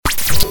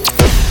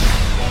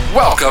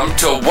Welcome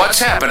to What's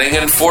Happening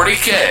in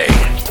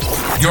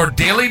 40K. Your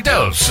daily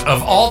dose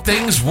of all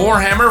things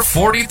Warhammer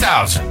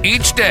 40,000.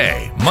 Each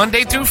day,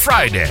 Monday through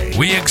Friday,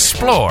 we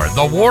explore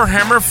the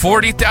Warhammer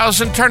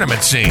 40,000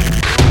 tournament scene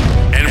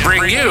and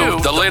bring you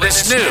the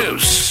latest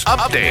news,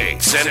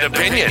 updates, and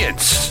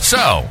opinions.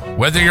 So,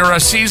 whether you're a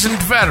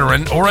seasoned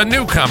veteran or a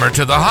newcomer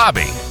to the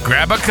hobby,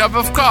 grab a cup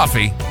of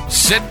coffee,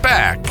 sit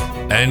back,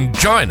 and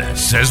join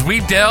us as we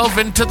delve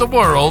into the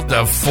world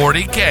of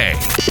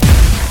 40K.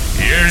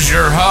 Here's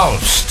your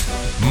host,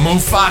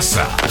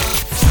 Mufasa.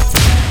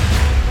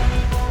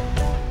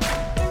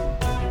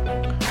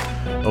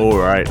 All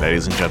right,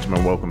 ladies and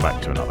gentlemen, welcome back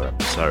to another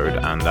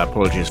episode, and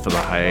apologies for the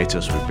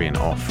hiatus. We've been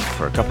off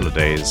for a couple of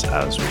days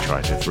as we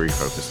try to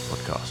refocus the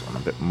podcast on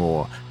a bit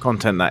more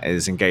content that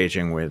is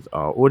engaging with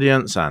our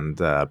audience and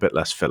a bit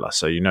less filler.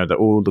 So you know that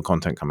all the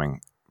content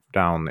coming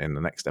down in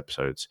the next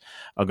episodes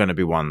are going to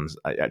be ones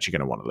you're actually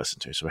going to want to listen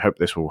to. So we hope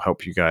this will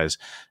help you guys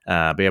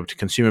be able to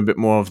consume a bit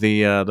more of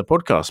the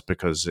podcast,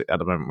 because at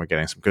the moment we're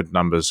getting some good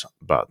numbers,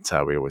 but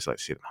we always like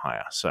to see them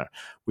higher. So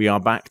we are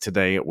back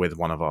today with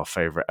one of our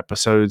favorite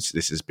episodes.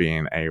 This has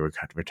been a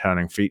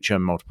returning feature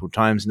multiple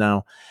times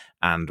now,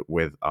 and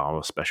with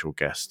our special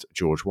guest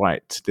George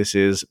White. This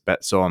is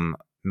Bets On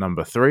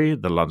number 3,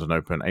 the London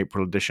Open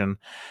April edition,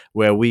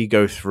 where we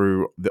go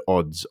through the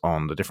odds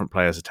on the different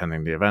players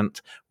attending the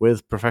event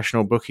with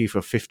professional bookie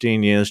for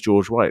 15 years,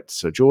 George White.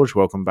 So, George,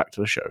 welcome back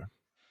to the show.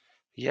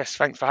 Yes,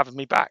 thanks for having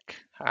me back.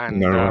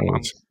 And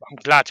I'm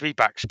glad to be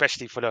back,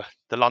 especially for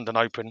the London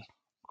Open,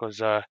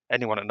 because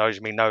anyone that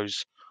knows me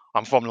knows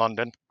I'm from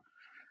London,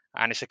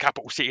 and it's the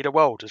capital city of the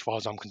world as far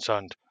as I'm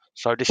concerned.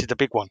 So this is the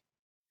big one.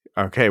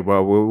 Okay,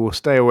 well, we'll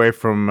stay away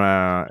from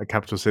a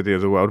capital city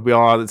of the world. We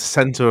are the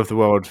center of the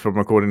world, from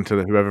according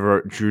to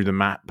whoever drew the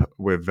map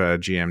with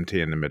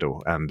GMT in the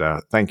middle. And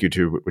thank you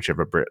to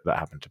whichever Brit that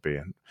happened to be,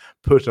 and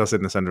put us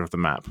in the center of the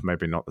map.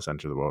 Maybe not the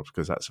center of the world,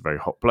 because that's a very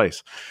hot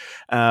place.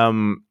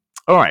 All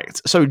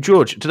right, so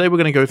George, today we're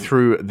going to go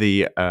through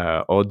the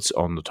odds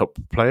on the top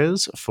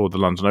players for the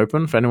London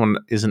Open. For anyone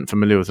that isn't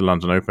familiar with the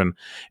London Open,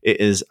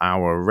 it is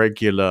our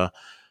regular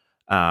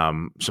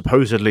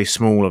supposedly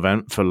small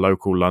event for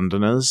local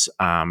Londoners.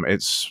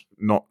 It's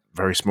not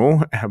very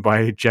small.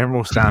 By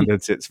general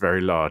standards, it's very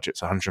large.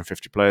 It's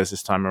 150 players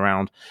this time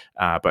around,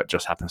 but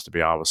just happens to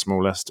be our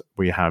smallest.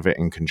 We have it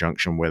in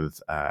conjunction with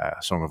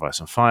Song of Ice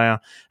and Fire,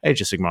 Age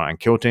of Sigmar, and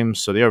Kill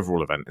Teams. So the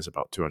overall event is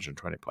about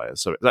 220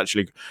 players. So it's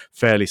actually a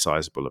fairly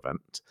sizable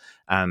event.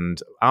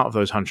 And out of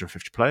those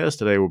 150 players,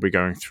 today we'll be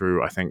going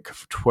through, I think,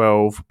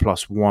 12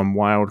 plus one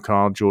wild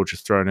card George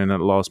has thrown in at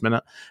the last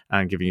minute,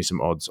 and giving you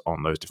some odds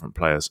on those different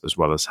players, as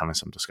well as having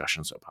some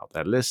discussions about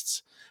their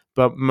lists.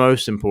 But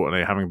most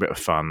importantly, having a bit of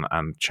fun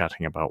and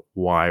chatting about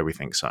why we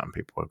think certain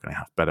people are going to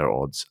have better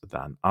odds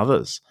than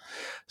others.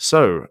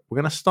 So we're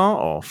going to start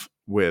off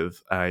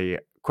with a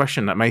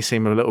question that may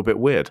seem a little bit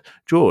weird.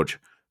 George,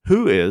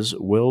 who is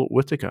Will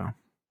Whittaker?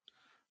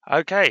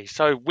 Okay,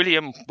 so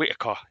William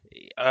Whittaker.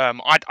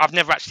 I've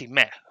never actually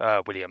met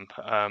William,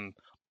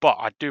 but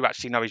I do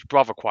actually know his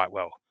brother quite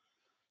well.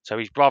 So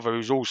his brother,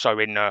 who's also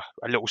in a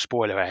little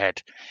spoiler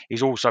ahead,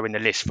 he's also in the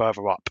list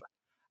further up.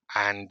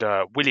 And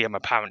William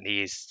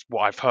apparently is,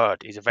 what I've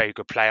heard, is a very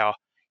good player.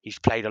 He's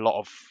played a lot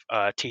of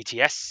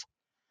TTS,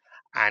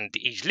 and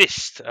his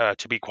list,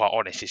 to be quite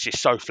honest, is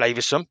just so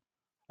flavoursome.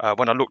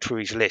 When I look through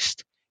his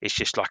list, it's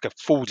just like a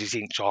Fool's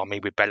Inch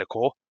army with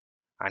Be'lakor,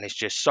 and it's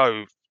just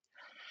so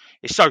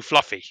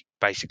fluffy,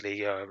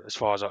 basically, as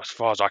far as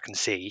I can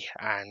see.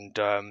 And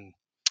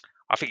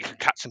I think it can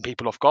catch some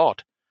people off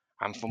guard.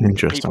 And from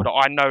the people that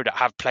I know that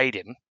have played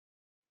him,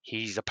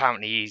 he's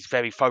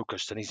very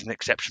focused, and he's an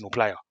exceptional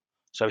player.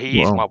 So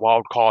he is my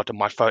wild card and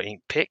my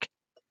 13th pick.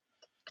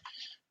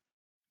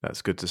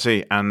 That's good to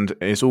see. And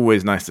it's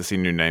always nice to see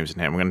new names in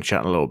here. We're going to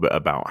chat a little bit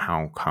about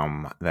how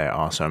come there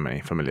are so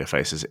many familiar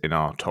faces in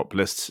our top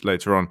lists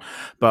later on.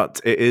 But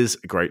it is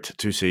great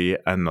to see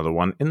another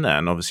one in there.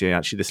 And obviously,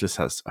 actually, this list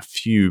has a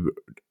few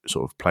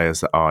sort of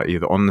players that are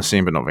either on the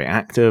scene but not very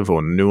active,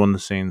 or new on the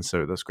scene.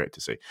 So that's great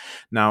to see.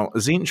 Now,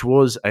 Tzeentch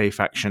was a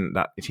faction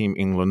that Team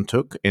England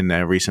took in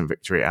their recent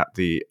victory at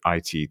the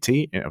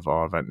ITT of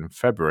our event in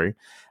February.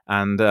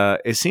 And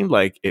it seemed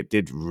like it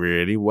did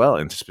really well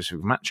into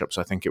specific matchups.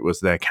 I think it was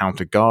their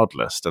counter guard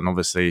list. And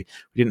obviously,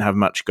 we didn't have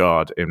much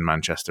guard in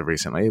Manchester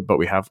recently, but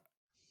we have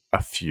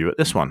a few at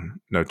this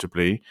one,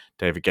 notably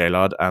David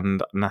Gaylard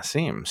and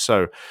Nassim.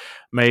 So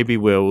maybe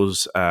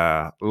Will's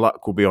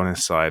luck will be on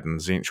his side, and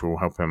Tzeentch will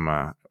help him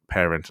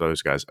pair into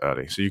those guys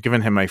early. So you've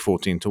given him a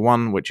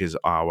 14-1, which is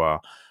our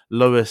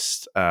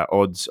lowest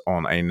odds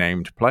on a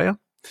named player.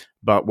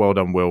 But well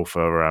done, Will,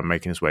 for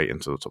making his way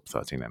into the top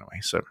 13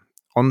 anyway. So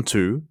on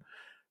to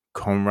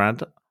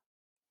Conrad,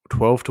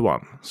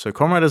 12-1. So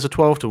Conrad is a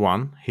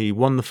 12-1. He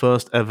won the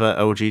first ever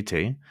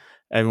LGT.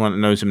 Everyone that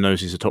knows him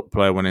knows he's a top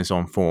player when he's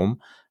on form.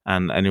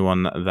 And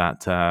anyone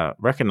that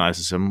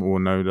recognizes him will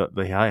know that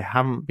I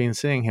haven't been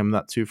seeing him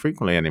that too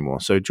frequently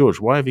anymore. So, George,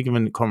 why have you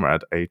given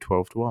Conrad a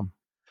 12-1?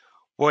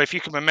 Well, if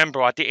you can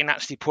remember, I didn't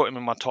actually put him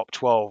in my top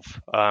 12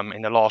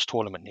 in the last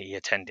tournament that he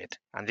attended.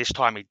 And this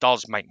time he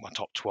does make my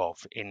top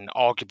 12 in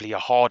arguably a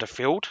harder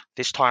field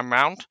this time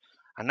round.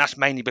 And that's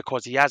mainly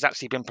because he has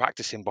actually been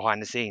practicing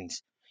behind the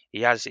scenes.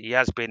 He has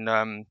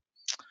been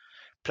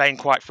playing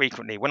quite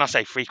frequently. When I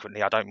say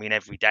frequently, I don't mean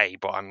every day,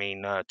 but I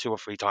mean 2 or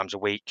 3 times a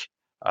week.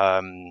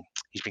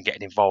 He's been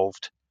getting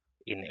involved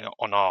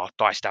on our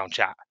Dice Down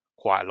chat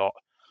quite a lot.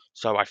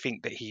 So I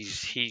think that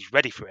he's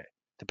ready for it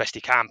the best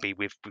he can be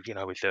with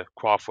the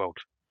Craft World,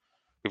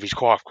 with his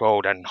Craft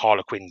World and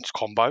Harlequin's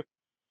combo.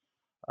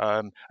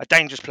 A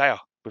dangerous player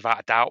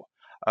without a doubt.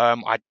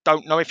 I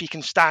don't know if he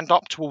can stand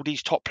up to all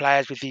these top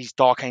players with these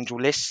Dark Angel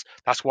lists.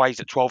 That's why he's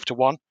at 12 to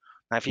 1.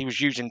 Now, if he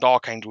was using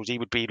Dark Angels, he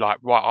would be like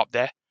right up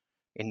there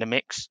in the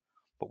mix.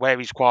 But where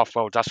he's Craft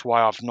World, that's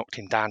why I've knocked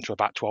him down to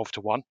about 12 to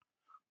 1.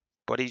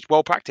 But he's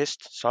well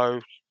practiced, so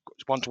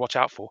it's one to watch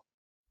out for.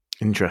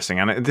 Interesting.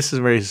 And this is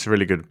a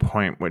really good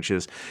point, which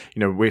is,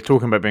 we're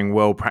talking about being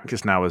well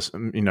practiced now as,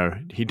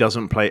 he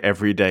doesn't play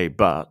every day,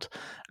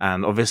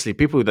 and obviously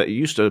people that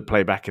used to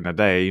play back in the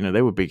day,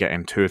 they would be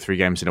getting 2 or 3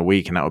 games in a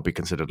week, and that would be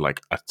considered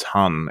like a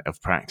ton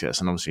of practice.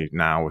 And obviously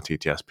now with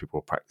TTS, people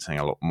are practicing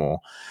a lot more.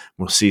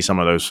 We'll see some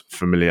of those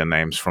familiar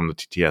names from the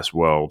TTS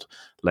world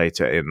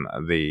later in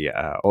the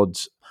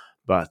odds.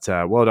 But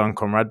well done,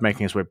 Conrad,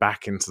 making his way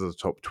back into the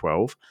top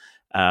 12,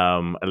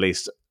 at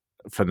least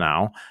for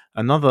now.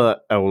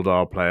 Another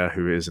Eldar player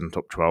who is in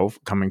top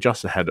 12, coming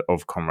just ahead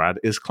of Conrad,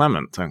 is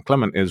Clement. And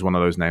Clement is one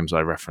of those names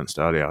I referenced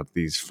earlier.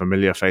 These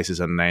familiar faces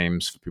and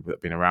names for people that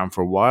have been around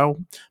for a while,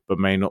 but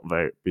may not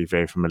be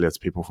very familiar to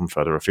people from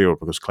further afield,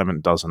 because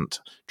Clement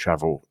doesn't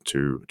travel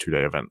to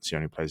 2-day events. He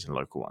only plays in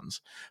local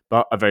ones.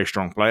 But a very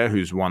strong player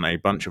who's won a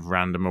bunch of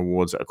random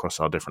awards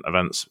across our different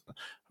events,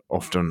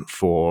 often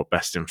for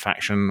best in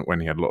faction when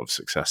he had a lot of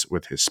success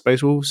with his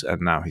Space Wolves,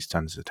 and now he's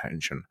turned his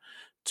attention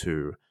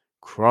to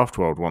Craft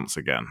World once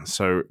again.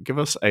 So give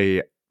us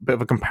a bit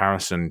of a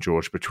comparison,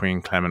 George,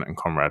 between Clement and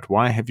Conrad.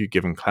 Why have you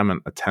given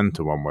Clement a 10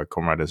 to 1 where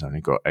Conrad has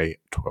only got a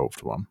 12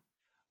 to 1?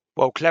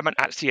 Well, Clement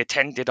actually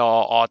attended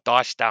our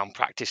Dice Down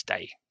practice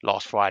day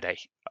last Friday.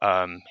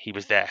 He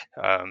was there.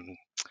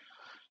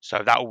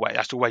 So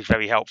that's always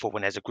very helpful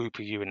when there's a group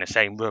of you in the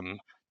same room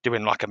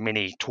doing like a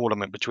mini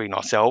tournament between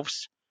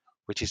ourselves,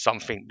 which is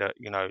something that,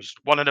 is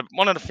one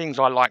of the things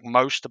I like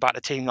most about the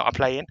team that I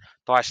play in,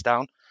 Dice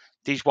Down.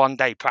 These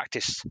 1-day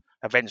practice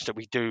events that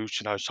we do,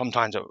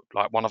 sometimes at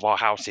like one of our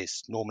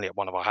houses, normally at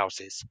one of our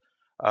houses.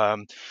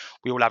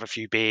 We all have a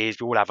few beers,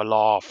 we all have a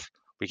laugh,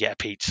 we get a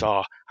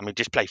pizza, and we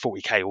just play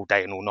 40k all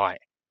day and all night.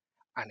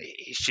 And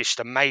it's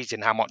just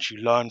amazing how much you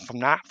learn from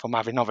that, from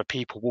having other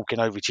people walking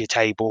over to your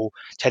table,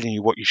 telling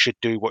you what you should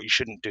do, what you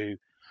shouldn't do,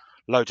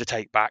 loads of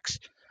take backs.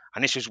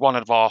 And this is one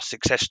of our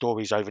success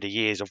stories over the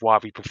years of why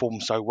we perform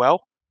so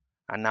well.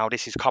 And now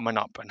this is coming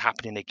up and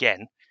happening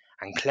again.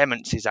 And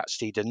Clements is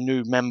actually the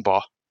new member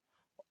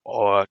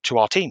to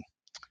our team.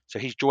 So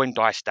he's joined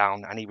Dice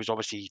Down, and he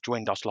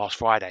joined us last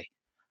Friday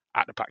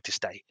at the practice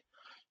day.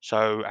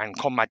 So, and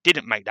Conrad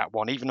didn't make that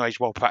one, even though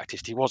he's well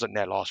practiced. He wasn't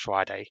there last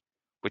Friday,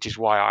 which is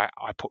why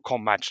I put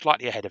Conrad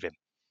slightly ahead of him.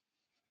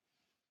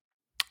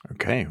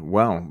 Okay,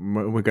 well,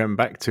 we're going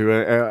back to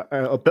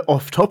a bit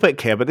off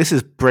topic here, but this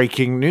is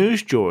breaking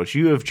news, George.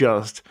 You have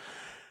just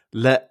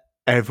let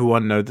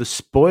everyone know the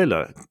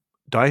spoiler.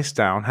 Dice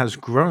Down has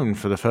grown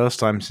for the first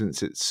time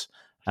since its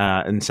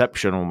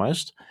inception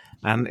almost,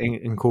 and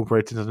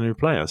incorporated a new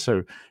player.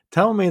 So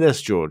tell me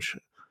this, George.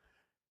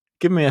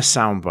 Give me a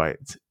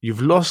soundbite.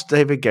 You've lost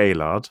David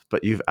Gaylord,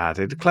 but you've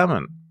added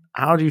Clement.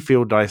 How do you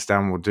feel Dice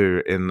Down will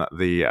do in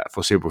the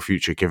foreseeable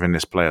future given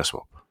this player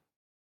swap?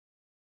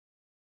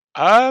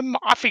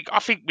 I think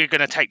we're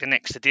going to take the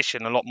next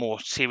edition a lot more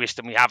serious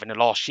than we have in the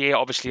last year.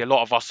 Obviously, a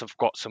lot of us have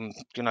got some,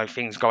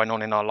 things going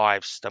on in our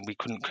lives that we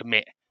couldn't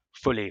commit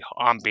fully.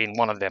 I'm being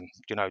one of them,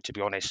 to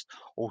be honest.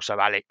 Also,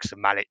 Alex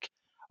and Malik.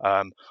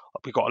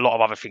 We've got a lot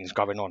of other things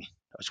going on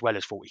as well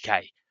as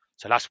 40k.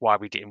 So that's why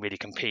we didn't really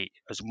compete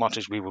as much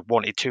as we would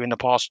wanted to in the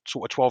past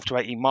sort of 12 to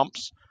 18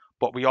 months.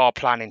 But we are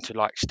planning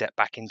to step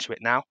back into it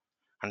now,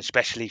 and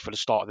especially for the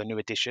start of the new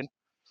edition.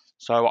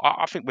 So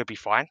I think we'll be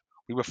fine.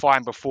 We were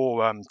fine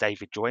before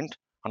David joined,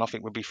 and I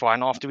think we'll be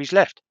fine after he's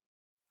left.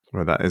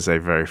 Well, that is a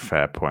very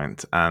fair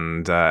point.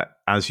 And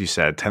as you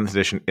said, 10th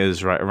edition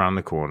is right around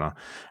the corner,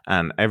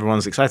 and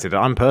everyone's excited.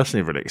 I'm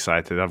personally really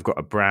excited. I've got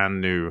a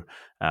brand new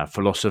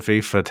philosophy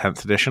for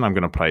 10th edition. I'm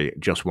going to play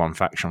just one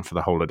faction for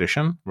the whole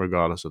edition,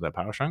 regardless of their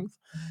power strength.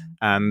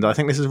 And I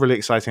think this is a really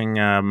exciting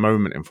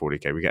moment in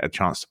 40k. We get a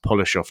chance to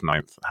polish off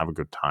 9th, have a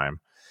good time,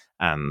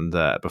 and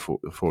before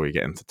we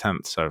get into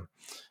 10th. So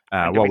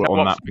while we're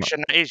on that,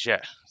 faction that is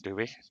yet? Do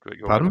we?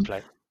 You're going to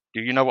play?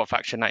 Do you know what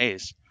faction that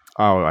is?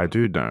 Oh, I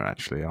do know,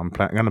 actually. I'm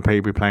going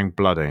to be playing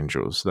Blood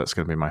Angels. That's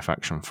going to be my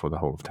faction for the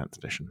whole of 10th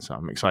edition. So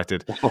I'm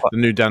excited. The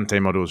new Dante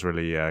models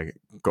really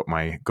got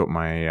my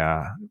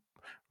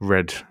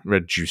red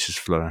juices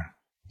flowing.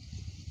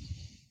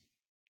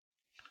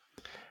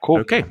 Cool.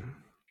 Okay.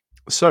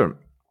 So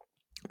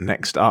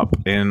next up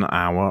in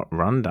our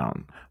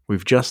rundown,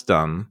 we've just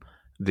done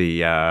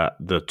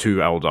the two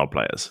Eldar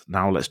players.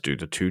 Now let's do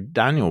the two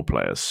Daniel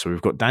players. So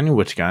we've got Daniel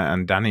Whittaker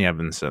and Danny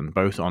Evanson,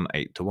 both on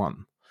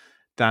 8-1.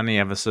 Danny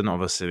Everson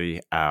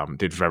obviously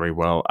did very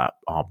well at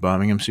our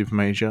Birmingham Super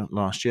Major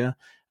last year,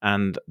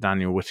 and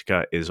Daniel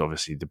Whittaker is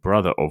obviously the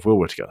brother of Will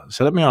Whittaker.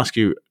 So let me ask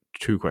you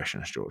two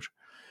questions, George.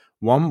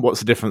 One, what's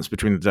the difference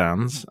between the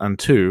Dans? And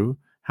two,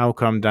 how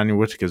come Daniel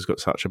Whittaker's got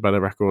such a better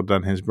record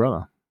than his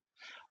brother?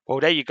 Well,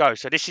 there you go.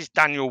 So this is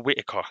Daniel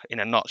Whittaker in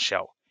a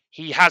nutshell.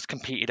 He has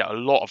competed at a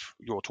lot of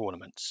your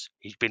tournaments.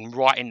 He's been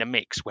right in the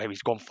mix where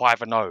he's gone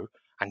 5-0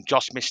 and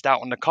just missed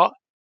out on the cut.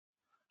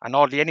 And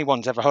hardly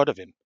anyone's ever heard of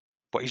him.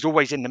 But he's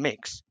always in the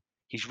mix.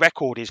 His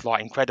record is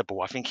like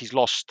incredible. I think he's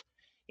lost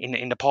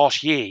in the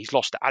past year. He's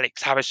lost to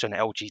Alex Harrison at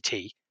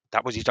LGT.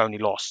 That was his only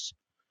loss.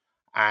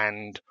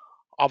 And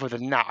other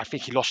than that, I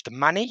think he lost to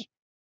Manny,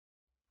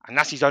 and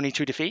that's his only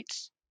 2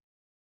 defeats.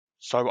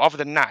 So other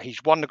than that,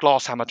 he's won the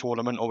Glasshammer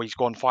tournament, or he's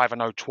gone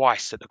 5-0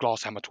 twice at the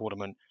Glasshammer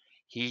tournament.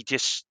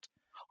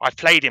 I've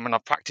played him and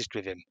I've practiced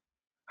with him,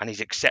 and he's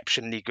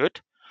exceptionally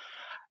good.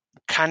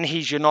 Can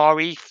he,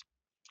 Janari?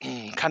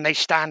 Can they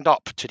stand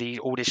up to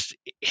all this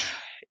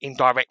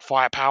indirect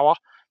firepower?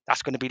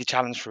 That's going to be the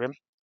challenge for him.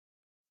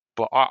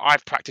 But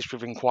I've practiced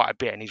with him quite a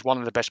bit, and he's one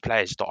of the best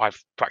players that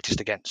I've practiced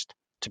against,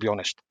 to be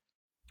honest.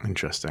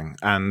 Interesting.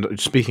 And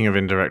speaking of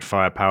indirect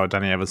firepower,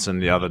 Danny Everson,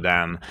 the other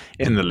Dan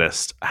in the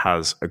list,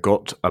 has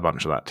got a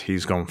bunch of that.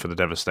 He's gone for the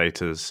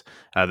Devastators,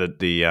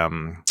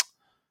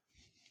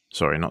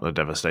 sorry, not the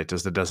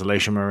Devastators, the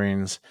Desolation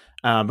Marines,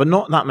 but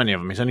not that many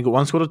of them. He's only got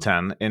one squad of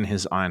 10 in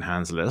his Iron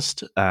Hands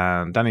list.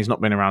 Danny's not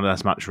been around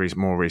as much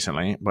more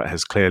recently, but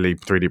has clearly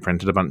 3D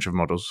printed a bunch of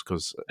models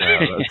because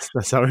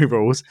that's how he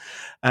rolls.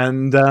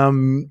 And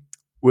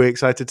we're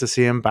excited to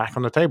see him back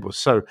on the table.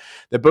 So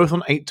they're both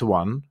on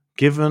 8-1.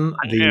 Given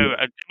let me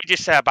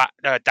just say about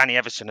Danny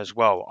Everson as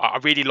well. I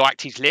really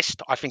liked his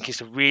list. I think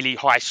it's a really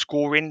high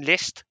scoring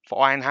list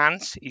for Iron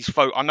Hands.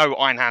 I know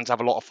Iron Hands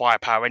have a lot of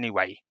firepower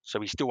anyway, so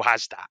he still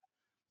has that.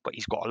 But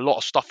he's got a lot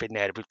of stuff in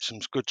there with some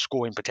good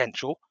scoring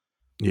potential.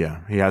 Yeah,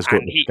 he has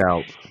got the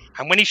scout.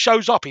 And when he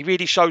shows up, he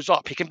really shows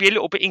up. He can be a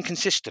little bit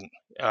inconsistent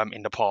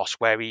in the past,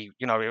 where he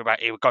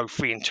would go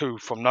 3-2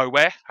 from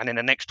nowhere, and in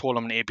the next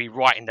tournament he'd be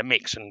right in the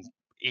mix and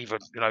either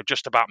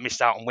just about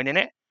missed out on winning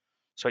it.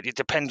 So it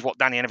depends what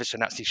Danny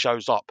Everson actually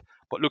shows up.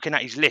 But looking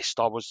at his list,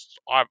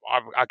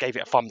 I gave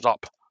it a thumbs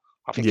up.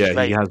 I think he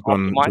has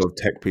gone sort of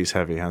tech piece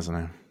heavy, hasn't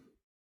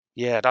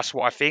he? Yeah, that's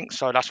what I think.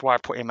 So that's why I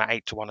put him at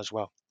 8-1 as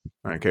well.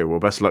 Okay, well,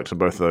 best of luck to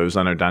both of those.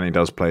 I know Danny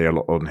does play a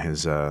lot on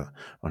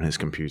his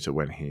computer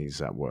when he's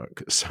at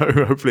work. So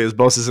hopefully his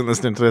boss isn't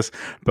listening to this,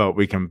 but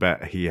we can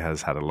bet he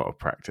has had a lot of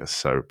practice.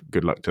 So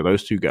good luck to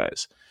those two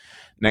guys.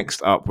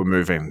 Next up, we're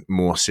moving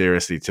more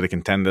seriously to the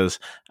contenders,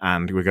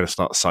 and we're going to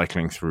start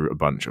cycling through a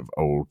bunch of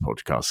old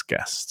podcast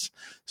guests.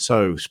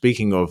 So,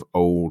 speaking of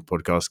old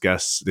podcast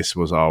guests, this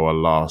was our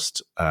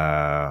last.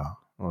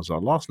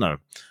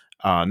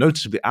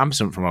 Noticeably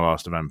absent from our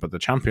last event, but the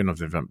champion of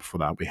the event before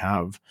that we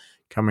have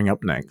coming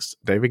up next,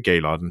 David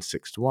Gaylard in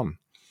 6-1.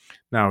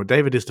 Now,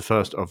 David is the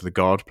first of the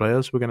guard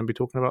players we're going to be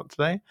talking about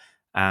today,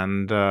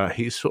 and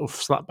he's sort of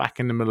slapped back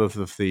in the middle of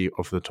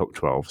the top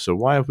 12. So,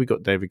 why have we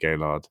got David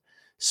Gaylard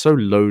so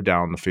low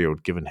down the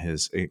field, given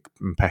his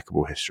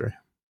impeccable history?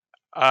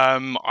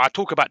 I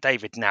talk about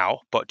David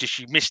now, but just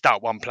you missed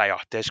out one player.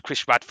 There's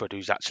Chris Radford,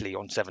 who's actually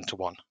on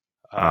 7-1.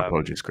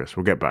 Apologies, Chris.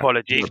 We'll get back.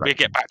 Apologies. We'll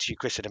get back to you,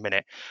 Chris, in a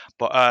minute.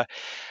 But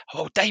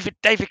David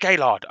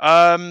Gaylard.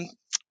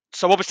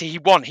 So obviously he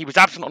won. He was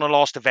absent on the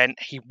last event.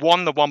 He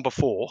won the one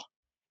before.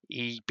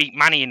 He beat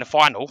Manny in the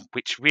final,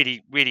 which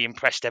really, really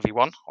impressed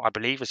everyone, I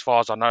believe, as far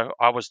as I know.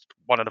 I was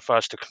one of the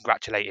first to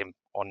congratulate him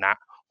on that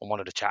on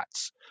one of the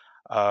chats.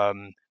 So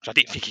I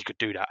didn't think he could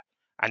do that,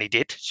 and he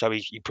did. So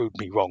he proved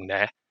me wrong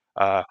there.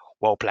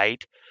 Well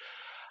played.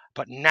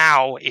 But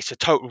now it's a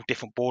total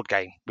different board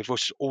game with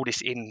all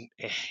this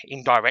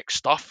indirect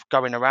stuff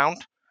going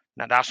around.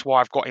 Now that's why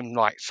I've got him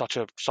like such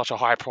a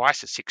high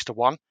price at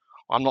 6-1.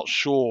 I'm not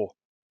sure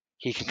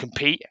he can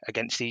compete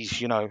against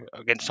these,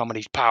 against some of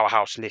these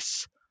powerhouse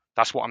lists.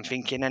 That's what I'm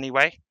thinking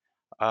anyway.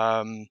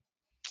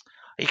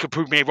 He could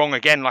prove me wrong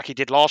again like he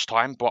did last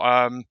time, but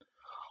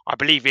I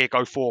believe he'll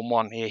go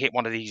 4-1. He'll hit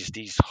one of these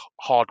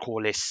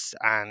hardcore lists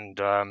and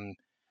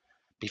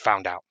be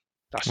found out.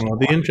 Well,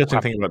 the interesting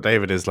thing about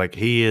David is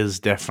he is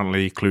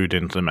definitely clued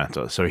into the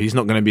meta, so he's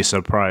not going to be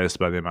surprised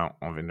by the amount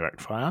of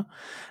indirect fire.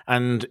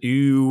 And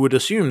you would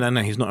assume then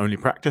that he's not only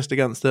practiced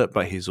against it,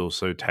 but he's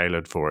also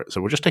tailored for it.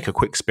 So we'll just take a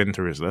quick spin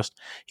through his list.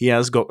 He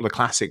has got the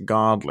classic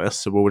guard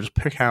list, so we'll just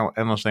pick out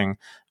anything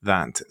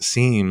that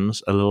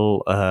seems a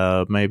little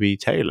maybe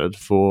tailored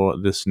for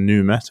this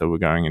new meta we're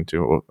going into,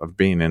 or have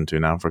been into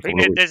now for a couple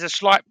of weeks.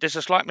 There's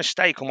a slight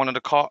mistake on one of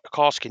the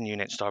Carskin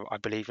units, I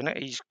believe, in it.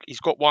 He's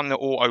got one that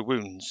auto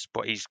wounds,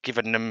 but he's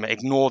given them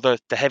ignore the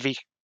heavy.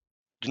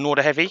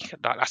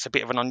 That's a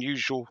bit of an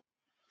unusual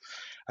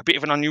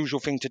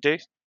thing to do.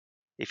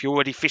 If you're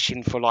already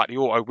fishing for the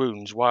auto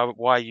wounds, why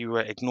are you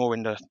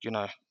ignoring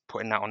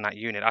putting that on that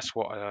unit? That's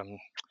what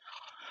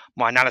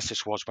my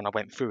analysis was when I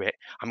went through it.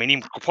 I mean,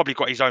 he probably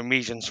got his own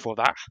reasons for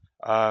that,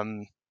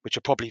 which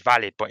are probably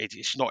valid, but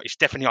it's not. It's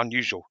definitely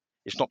unusual.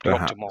 It's not the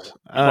Perhaps. optimal. It's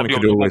And not it the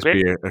could optimal always bit.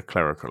 be a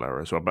clerical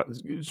error as well. But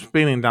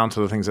spinning down to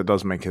the things that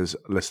does make his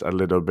list a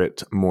little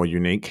bit more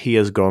unique, he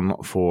has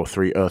gone for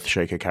 3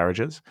 Earthshaker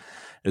carriages,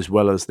 as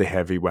well as the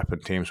heavy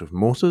weapon teams with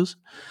mortars.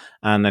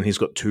 And then he's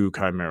got 2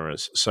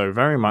 Chimeras. So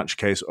very much a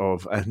case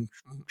of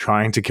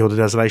trying to kill the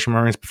Desolation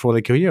Marines before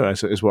they kill you,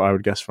 is what I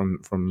would guess from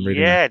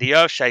reading Yeah, the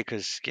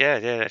Earthshakers.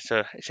 Yeah.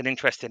 It's an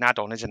interesting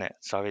add-on, isn't it?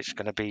 So it's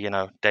going to be,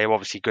 they're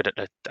obviously good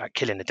at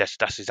killing the Death.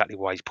 That's exactly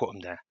why he's put them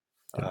there.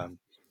 Yeah.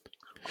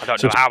 I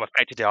don't So know how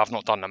effective they are. I've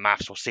not done the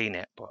maths or seen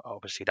it, but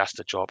obviously that's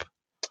the job.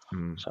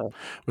 So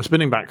we're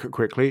spinning back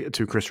quickly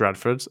to Chris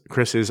Radford.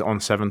 Chris is on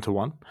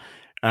 7-1.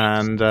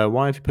 And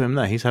why have you put him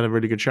there? He's had a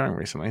really good showing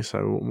recently.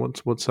 So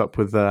what's up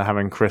with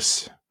having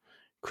Chris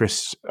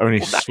only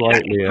that's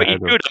slightly pretty ahead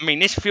of... good. I mean,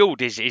 this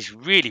field is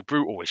really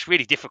brutal. It's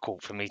really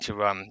difficult for me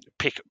to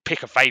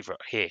pick a favourite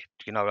here.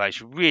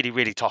 It's really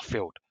really tough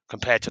field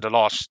compared to the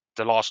last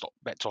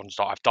Betons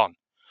that I've done.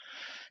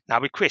 Now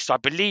with Chris, I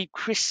believe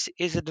Chris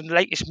is the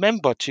latest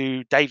member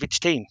to David's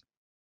team,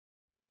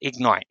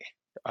 Ignite. Is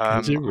it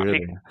I think,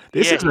 really?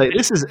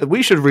 This is.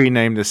 We should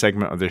rename the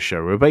segment of this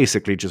show. We're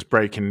basically just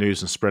breaking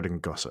news and spreading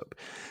gossip.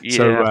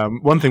 So yeah.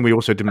 one thing we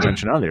also didn't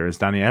mention earlier is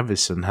Danny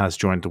Evison has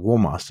joined the War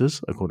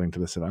Masters according to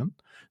this event.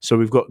 So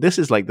we've got, this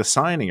is like the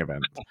signing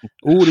event.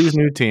 All these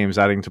new teams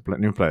adding to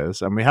new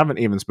players, and we haven't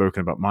even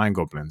spoken about Mind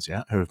Goblins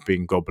yet, who have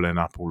been gobbling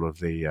up all of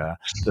the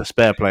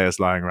spare players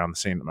lying around the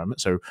scene at the moment.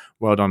 So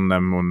well done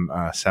them on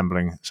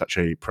assembling such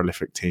a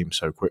prolific team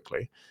so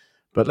quickly.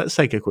 But let's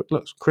take a quick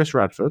look. Chris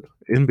Radford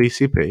in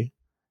BCP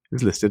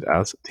is listed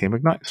as Team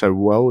Ignite. So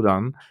well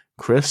done,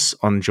 Chris,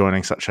 on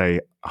joining such a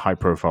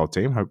high-profile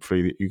team.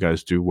 Hopefully you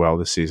guys do well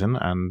this season,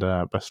 and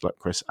best luck,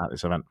 Chris, at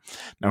this event.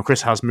 Now,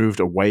 Chris has moved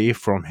away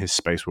from his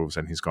Space Wolves,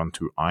 and he's gone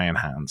to Iron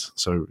Hands.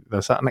 So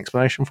is that an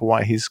explanation for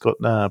why he's got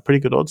pretty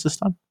good odds this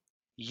time?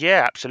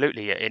 Yeah,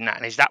 absolutely. In that,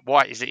 and is that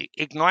why? Is it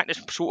Ignite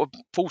that's sort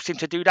of forced him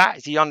to do that?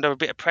 Is he under a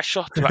bit of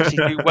pressure to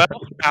actually do well?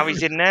 Now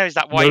he's in there. Is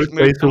that why No he's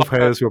moved? Space Wolf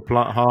players were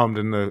harmed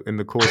in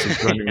the course of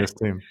joining this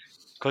team.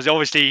 Because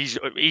obviously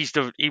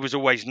he was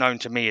always known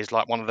to me as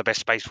like one of the best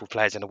Space Wolf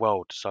players in the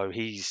world. So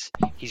he's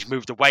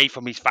moved away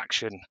from his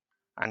faction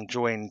and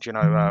joined,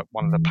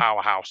 one of the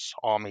powerhouse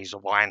armies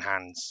of Iron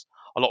Hands.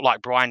 A lot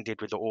like Brian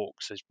did with the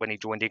Orcs. As when he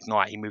joined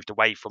Ignite, he moved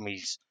away from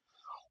his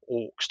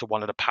Orcs to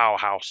one of the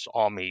powerhouse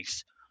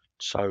armies.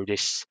 So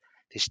this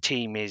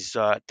team is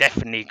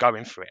definitely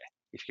going for it,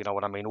 if you know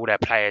what I mean. All their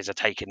players are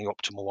taking the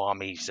optimal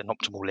armies and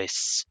optimal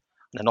lists.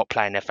 And they're not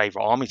playing their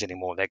favorite armies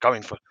anymore. They're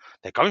going for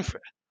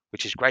it,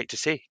 which is great to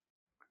see.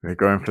 They're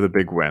going for the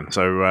big win.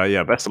 So,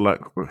 best of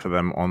luck for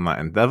them on that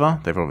endeavor.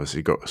 They've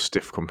obviously got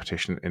stiff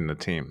competition in the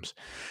teams.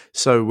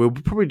 So we'll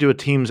probably do a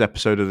teams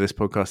episode of this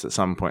podcast at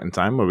some point in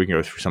time where we can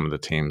go through some of the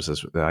teams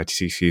as the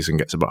ITC season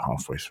gets about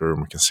halfway through,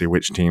 and we can see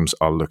which teams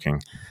are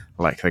looking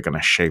like they're going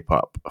to shape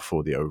up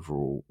for the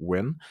overall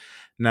win.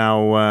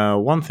 Now,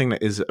 one thing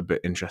that is a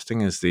bit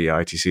interesting is the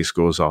ITC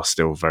scores are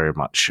still very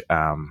much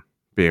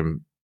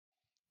being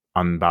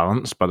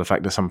unbalanced by the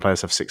fact that some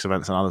players have 6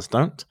 events and others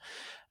don't.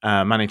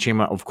 Manny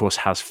Chima, of course,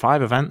 has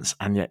 5 events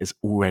and yet is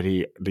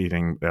already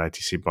leading the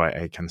ITC by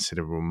a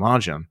considerable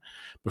margin.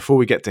 Before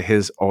we get to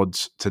his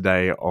odds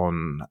today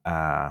on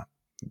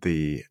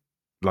the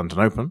London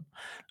Open,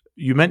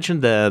 you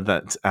mentioned there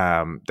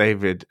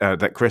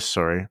that Chris,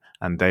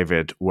 and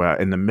David were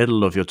in the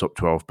middle of your top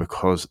 12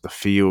 because the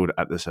field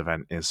at this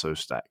event is so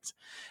stacked.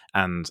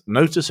 And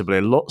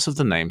noticeably, lots of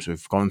the names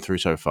we've gone through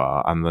so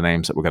far and the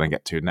names that we're going to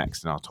get to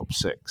next in our top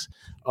 6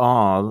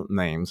 are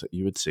names that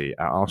you would see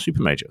at our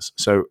super majors.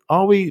 So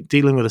are we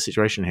dealing with a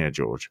situation here,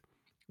 George,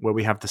 where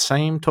we have the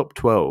same top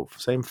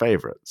 12, same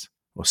favourites,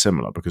 or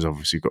similar, because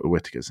obviously you've got the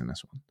Whittakers in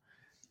this one,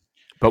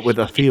 but with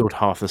a field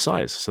half the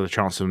size, so the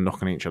chances of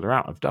knocking each other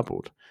out have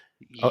doubled?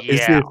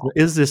 Yeah.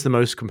 Is this the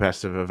most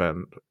competitive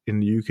event in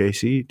the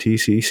UKC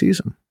TC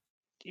season?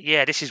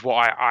 Yeah, this is what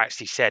I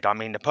actually said. I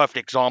mean, the perfect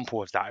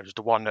example of that was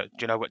the one that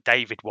what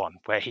David won,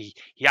 where he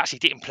actually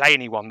didn't play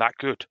anyone that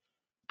good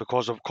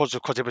because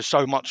there was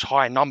so much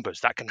high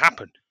numbers. That can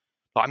happen.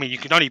 Like, I mean, you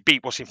can only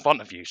beat what's in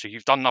front of you, so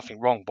you've done nothing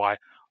wrong by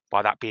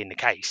that being the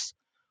case.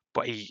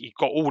 But he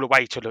got all the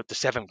way to the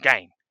 7th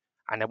game,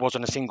 and there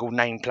wasn't a single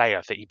named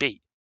player that he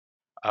beat.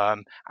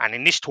 And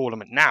in this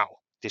tournament now,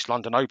 this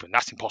London Open,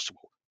 that's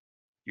impossible.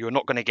 You're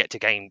not going to get to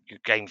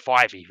game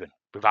 5 even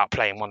without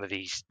playing one of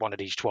these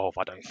 12,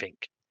 I don't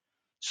think.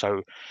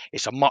 So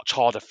it's a much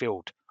harder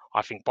field.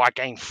 I think by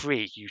game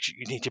 3, you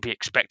need to be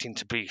expecting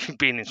to be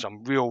being in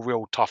some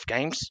real tough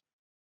games,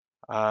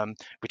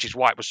 which is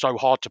why it was so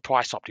hard to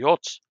price up the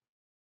odds.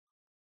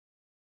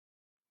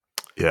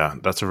 Yeah,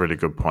 that's a really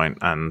good point.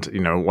 And,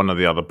 one of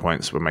the other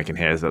points we're making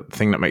here is that the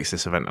thing that makes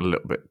this event a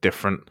little bit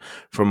different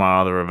from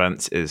our other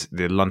events is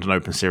the London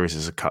Open Series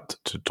is a cut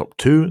to top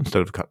 2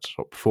 instead of a cut to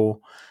top 4.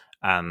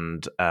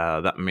 And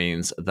that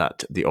means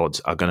that the odds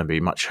are going to be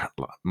much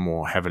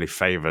more heavily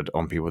favored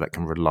on people that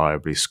can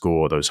reliably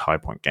score those high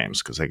point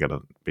games because they're going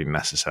to be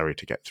necessary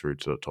to get through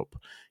to the top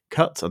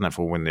cut and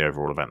therefore win the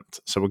overall event.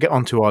 So we'll get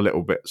onto our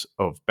little bits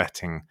of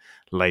betting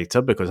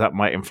later because that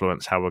might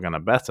influence how we're going to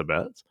bet a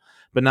bit.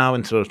 But now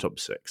into the top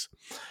 6.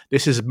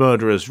 This is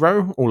Murderer's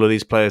Row. All of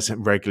these players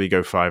regularly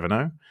go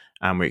 5-0,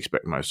 and we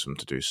expect most of them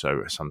to do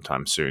so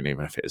sometime soon,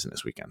 even if it isn't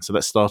this weekend. So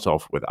let's start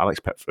off with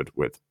Alex Petford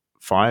with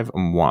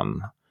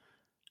 5-1.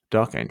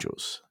 Dark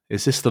Angels.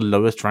 Is this the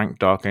lowest ranked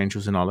Dark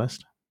Angels in our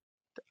list?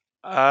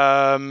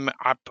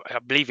 I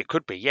believe it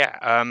could be, yeah.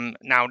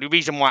 Now the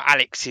reason why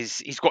Alex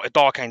he's got a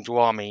Dark Angel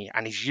army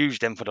and he's used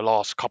them for the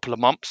last couple of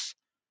months,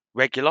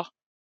 regular.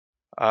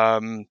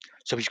 So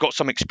he's got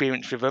some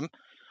experience with them.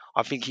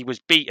 I think he was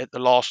beat at the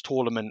last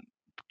tournament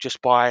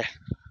just by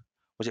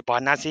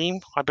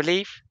Nazim, I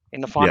believe, in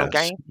the final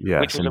game,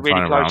 which was in a the really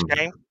final close round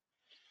game.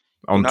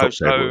 on top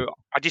So table.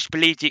 I just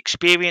believe the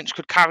experience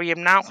could carry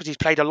him now because he's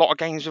played a lot of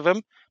games with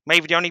them.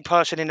 Maybe the only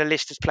person in the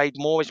list that's played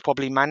more is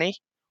probably Manny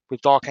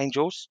with Dark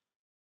Angels.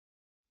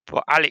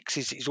 But Alex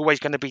is always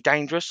going to be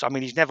dangerous. I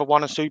mean, he's never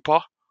won a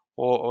super,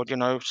 or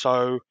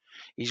so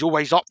he's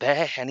always up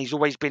there, and he's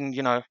always been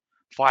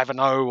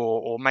 5-0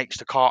 or makes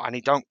the cut, and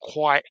he don't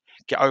quite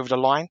get over the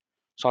line.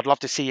 So I'd love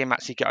to see him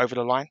actually get over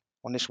the line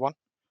on this one,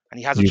 and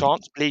he has a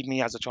chance. Believe me,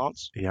 he has a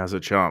chance. He has a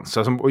chance.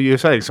 So you're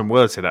saying some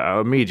words here that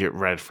are immediate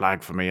red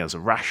flag for me as a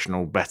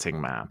rational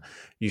betting man.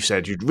 You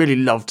said you'd really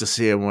love to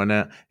see him win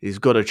it. He's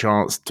got a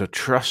chance to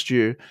trust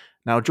you.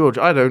 Now, George,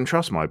 I don't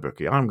trust my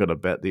bookie. I'm going to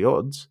bet the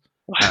odds.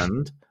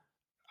 And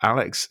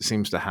Alex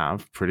seems to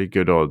have pretty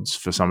good odds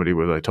for somebody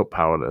with a top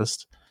power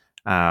list.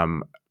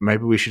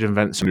 Maybe we should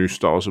invent some new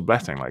styles of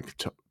betting, like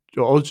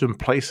odds of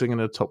placing in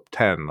the top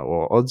 10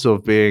 or odds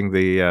of being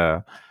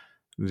the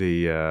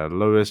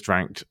lowest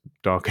ranked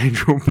Dark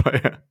Angel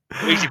player.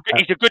 He's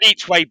a good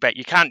each way bet.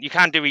 You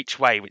can do each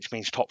way, which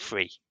means top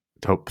 3.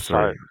 Top 3.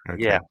 So,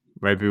 okay. yeah.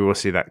 Maybe we'll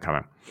see that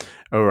coming.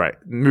 All right.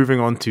 Moving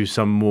on to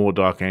some more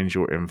Dark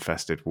Angel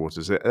infested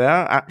waters. There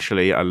are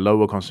actually a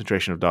lower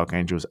concentration of Dark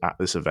Angels at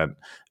this event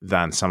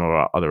than some of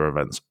our other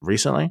events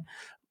recently.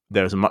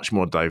 There's a much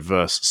more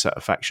diverse set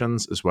of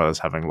factions, as well as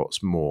having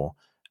lots more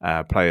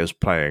players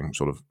playing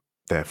sort of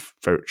their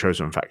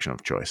chosen faction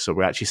of choice. So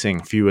we're actually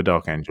seeing fewer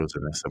Dark Angels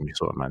in this than we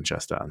saw at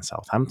Manchester and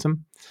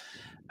Southampton.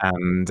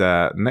 And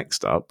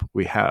next up,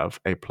 we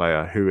have a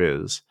player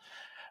who is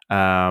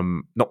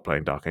not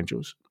playing Dark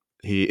Angels.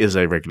 He is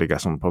a regular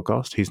guest on the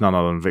podcast. He's none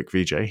other than Vic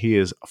VJ. He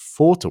is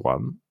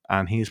 4-1,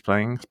 and he's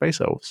playing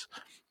Space Elves.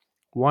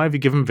 Why have you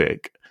given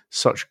Vic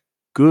such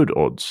good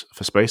odds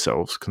for Space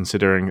Elves,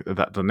 considering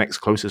that the next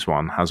closest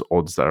one has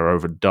odds that are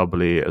over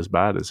doubly as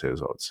bad as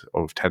his odds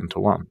of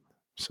 10-1?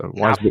 So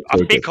why is Vic so I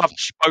good? think I've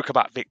spoke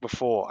about Vic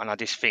before, and I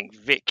just think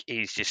Vic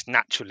is just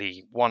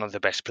naturally one of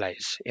the best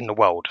players in the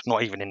world,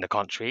 not even in the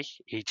country.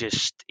 He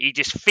just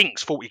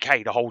thinks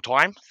 40k the whole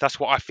time. That's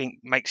what I think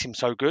makes him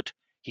so good.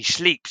 He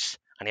sleeps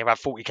and he'll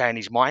have 40k in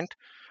his mind.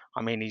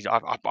 I mean,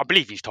 I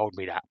believe he's told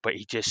me that, but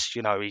he just,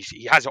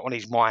 he has it on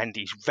his mind.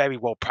 He's very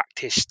well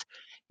practiced.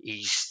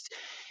 He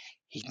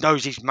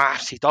knows his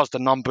maths. He does the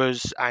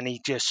numbers, and he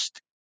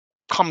just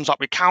comes up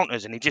with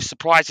counters, and he just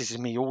surprises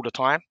me all the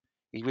time.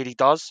 He really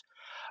does.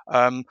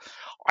 I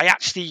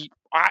actually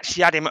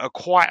had him at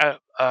quite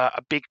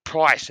a big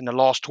price in the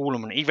last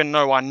tournament, even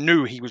though I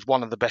knew he was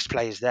one of the best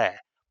players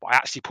there. But I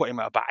actually put him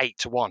at about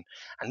 8-1,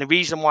 and the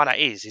reason why that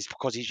is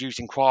because he's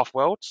using Craft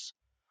Worlds.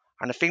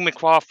 And the thing with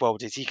Craft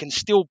Worlds is he can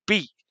still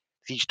beat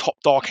these top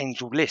Dark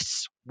Angel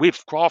lists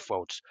with Craft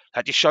Worlds.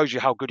 That just shows you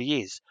how good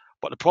he is.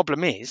 But the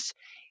problem is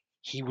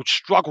he would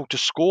struggle to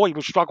score. He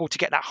would struggle to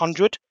get that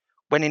 100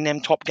 when in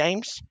them top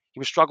games. He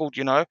would struggle,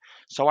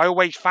 So I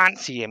always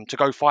fancy him to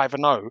go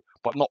 5-0,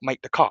 but not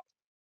make the cut.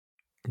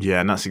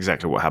 Yeah, and that's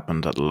exactly what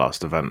happened at the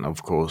last event.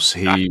 Of course,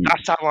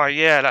 That's how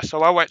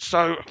I went.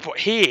 So, but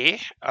here,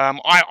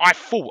 I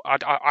thought I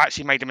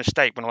actually made a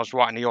mistake when I was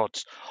writing the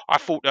odds. I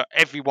thought that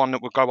everyone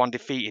that would go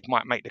undefeated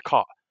might make the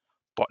cut,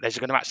 but there's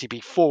going to actually be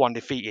 4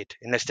 undefeated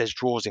unless there's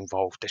draws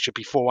involved. There should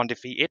be 4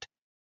 undefeated.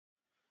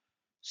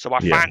 So I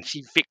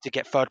fancy Vic to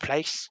get 3rd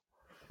place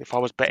if I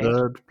was betting.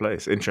 3rd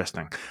place.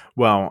 Interesting.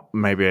 Well,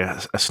 maybe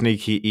a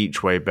sneaky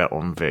each way bet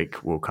on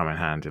Vic will come in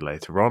handy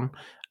later on.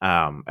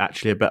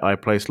 Actually, a bet I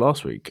placed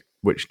last week,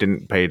 which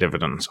didn't pay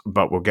dividends,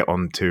 but we'll get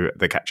on to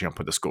the catching up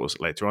with the scores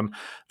later on.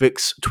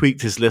 Vic's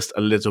tweaked his list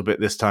a little bit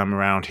this time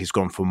around. He's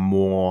gone for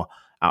more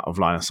out of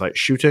line of sight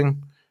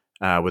shooting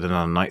with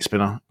another night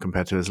spinner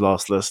compared to his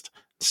last list.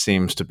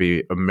 Seems to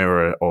be a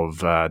mirror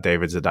of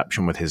David's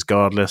adaptation with his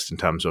guard list in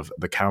terms of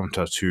the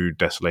counter to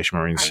Desolation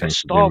Marines. And the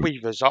Star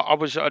Weavers, I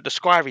was the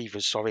Sky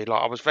Weavers. Sorry,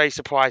 I was very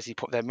surprised he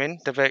put them in.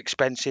 They're very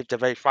expensive. They're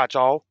very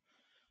fragile.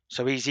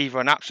 So he's either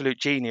an absolute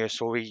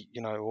genius, or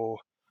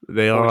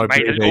they are. I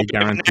believe they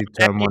guaranteed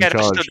turn 1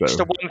 charge. That's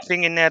the one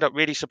thing in there that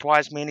really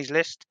surprised me in his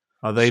list.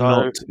 Are they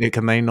not?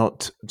 Can they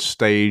not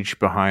stage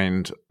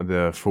behind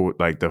the full,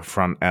 like the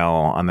front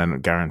L, and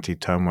then guaranteed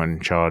turn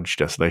 1 charge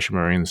Desolation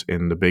Marines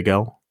in the big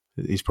L?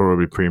 He's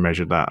probably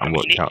pre-measured that and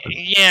worked out.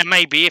 Yeah,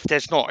 maybe if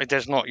there's not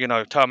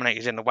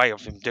Terminators in the way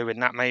of him doing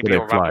that, maybe, They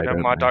or fly, rapping them,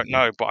 don't I they? don't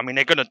know. But I mean,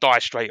 they're going to die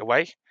straight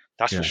away.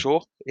 That's for Yeah.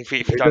 sure. If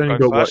you don't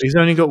go first. He's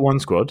only got one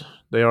squad.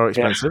 They are Yeah.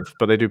 expensive,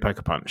 but they do pack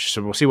a punch.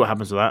 So we'll see what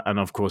happens to that. And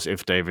of course,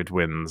 if David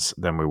wins,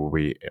 then we will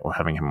be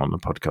having him on the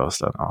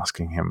podcast and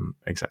asking him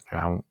exactly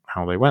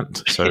how they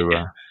went. So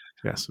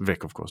yes,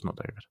 Vic, of course, not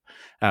David.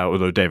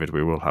 Although David,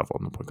 we will have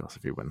on the podcast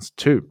if he wins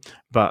too.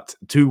 But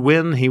to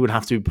win, he would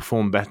have to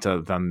perform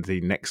better than the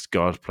next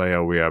guard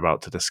player we are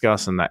about to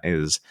discuss, and that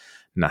is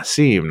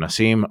Nassim.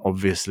 Nassim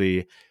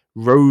obviously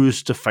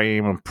rose to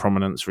fame and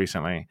prominence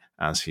recently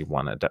as he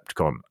won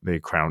Adepticon, the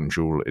crown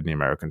jewel in the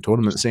American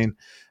tournament scene.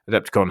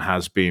 Adepticon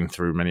has been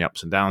through many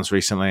ups and downs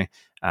recently.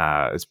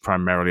 It's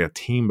primarily a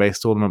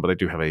team-based tournament, but they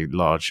do have a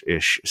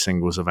large-ish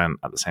singles event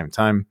at the same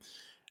time,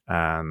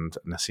 and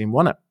Nassim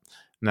won it.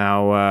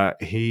 Now,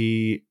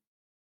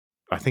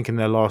 I think in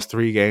their last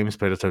 3 games,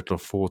 played a total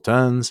of 4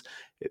 turns.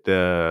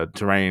 The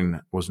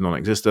terrain was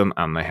non-existent,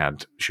 and they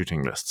had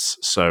shooting lists.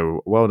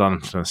 So well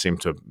done to Nassim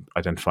to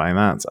identifying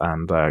that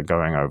and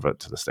going over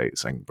to the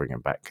States and bringing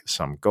back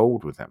some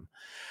gold with him.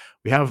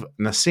 We have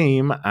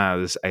Nassim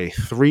as a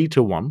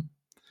 3-1.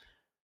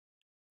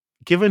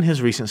 Given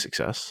his recent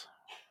success,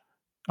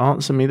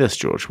 answer me this,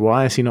 George.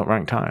 Why is he not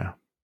ranked higher?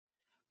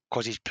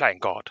 Because he's playing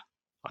guard,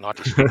 and I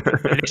just think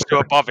the lists who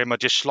are above him are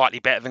just slightly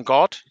better than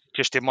guard,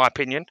 just in my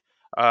opinion.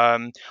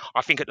 I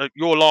think at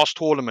your last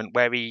tournament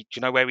where he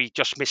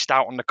just missed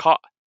out on the cut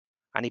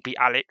and he beat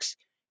Alex,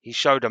 he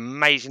showed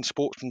amazing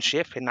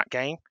sportsmanship in that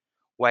game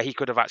where he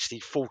could have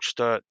actually forced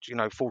the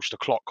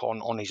clock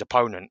on his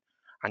opponent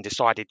and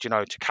decided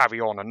to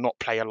carry on and not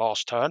play a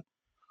last turn,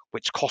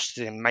 which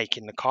costed him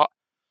making the cut.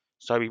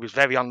 So he was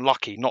very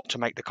unlucky not to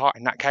make the cut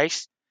in that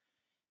case.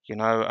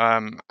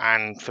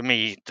 And for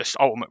me, just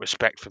ultimate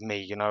respect for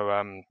me,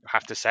 I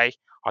have to say,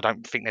 I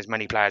don't think there's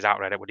many players out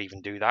there that would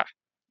even do that,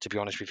 to be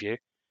honest with you.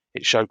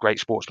 It showed great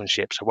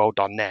sportsmanship, so well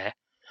done there.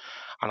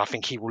 And I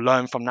think he will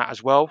learn from that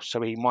as well.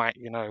 So he might,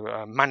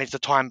 manage the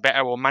time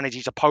better or manage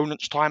his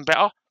opponent's time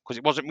better, because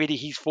it wasn't really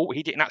his fault.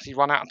 He didn't actually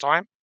run out of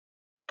time.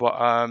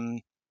 But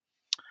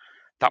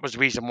that was the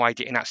reason why he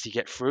didn't actually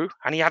get through.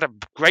 And he had a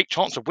great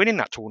chance of winning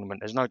that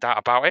tournament. There's no doubt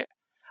about it.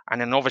 And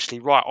then obviously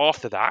right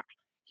after that,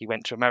 he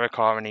went to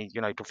America and he,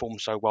 performed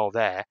so well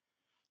there.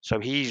 So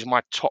he's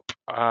my top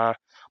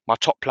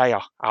player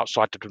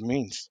outside of the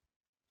Marines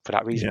for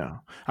that reason. Yeah,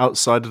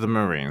 outside of the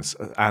Marines.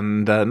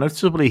 And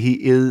noticeably, he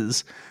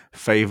is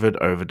favoured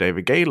over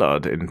David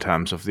Gaylord in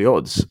terms of the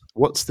odds.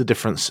 What's the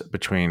difference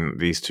between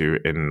these two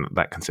in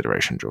that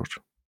consideration, George?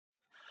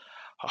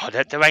 Oh,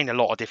 there ain't a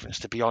lot of difference,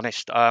 to be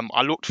honest.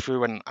 I looked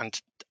through and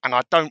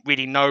I don't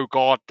really know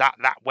God that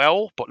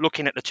well, but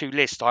looking at the two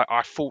lists,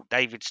 I thought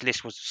David's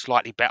list was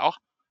slightly better.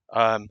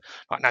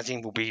 Like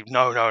Nazim will be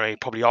he'll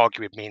probably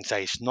argue with me and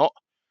say it's not.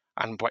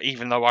 But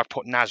even though I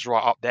put Naz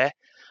right up there,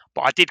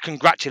 but I did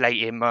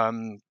congratulate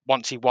him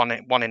once he won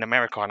in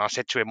America, and I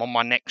said to him, on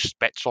my next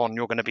bets on,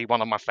 you're going to be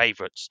one of my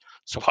favourites.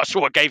 So I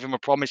sort of gave him a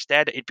promise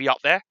there that he'd be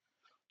up there.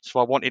 So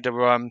I wanted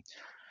to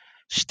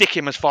stick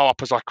him as far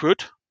up as I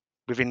could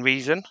within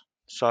reason.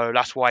 So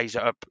that's why he's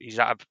at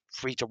a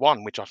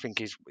 3-1, which I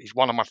think is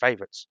one of my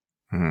favourites.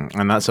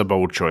 And that's a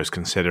bold choice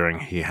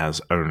considering he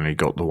has only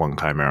got the 1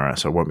 Chimera,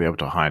 so won't be able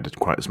to hide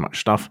quite as much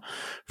stuff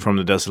from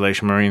the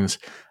Desolation Marines,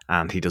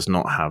 and he does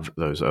not have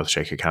those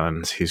Earthshaker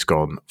cannons. He's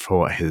gone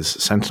for his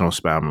Sentinel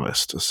spam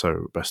list,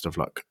 so best of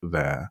luck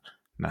there,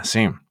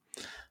 Nassim.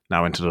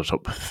 Now into the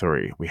top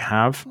 3. We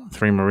have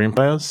 3 Marine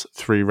players,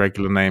 3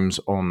 regular names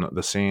on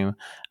the scene,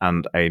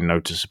 and a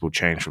noticeable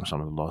change from some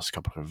of the last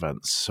couple of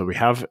events. So we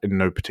have, in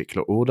no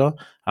particular order,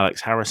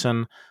 Alex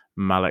Harrison,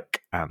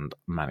 Malik, and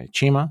Manny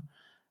Chima.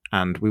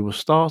 And we will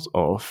start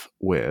off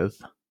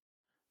with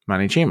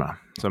Manny Chima.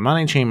 So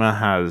Manny Chima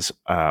has,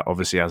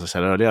 obviously, as I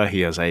said earlier,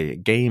 he has a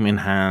game in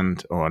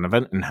hand or an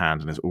event in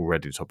hand and is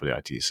already top of the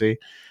ITC.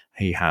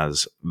 He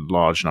has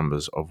large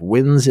numbers of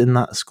wins in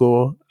that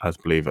score. I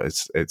believe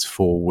it's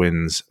 4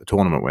 wins,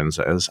 tournament wins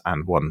that is,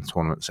 and 1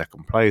 tournament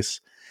second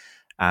place.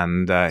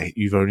 And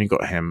you've only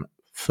got him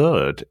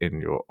 3rd in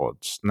your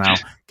odds. Now,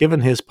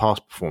 given his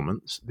past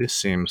performance, this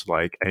seems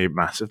like a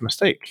massive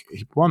mistake.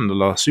 He won the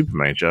last Super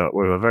Major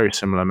with a very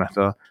similar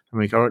meta than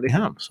we currently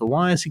have. So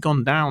why has he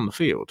gone down the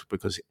field?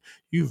 Because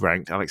you've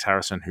ranked Alex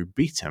Harrison, who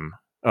beat him,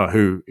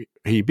 who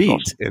he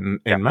beat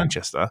in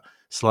Manchester,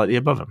 slightly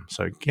above him.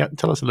 So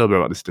tell us a little bit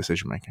about this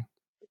decision making.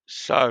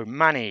 So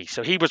Manny,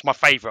 he was my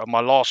favourite of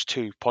my last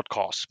 2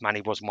 podcasts.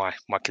 Manny was my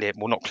clear,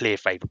 well, not clear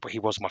favourite, but he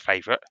was my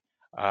favourite.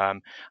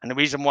 And the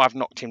reason why I've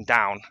knocked him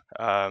down,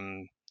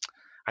 and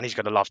he's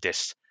going to love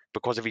this,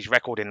 because of his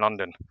record in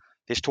London.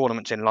 This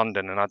tournament's in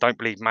London, and I don't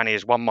believe Manny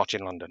has won much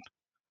in London.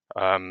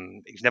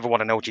 He's never won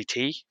an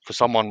LGT for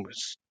someone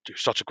who's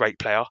such a great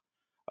player.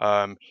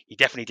 He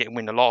definitely didn't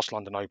win the last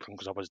London Open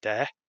because I was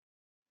there.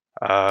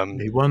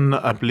 He won,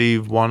 I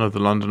believe, one of the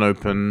London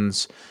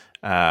Opens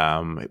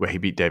where he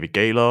beat David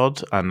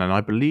Gaylord, and then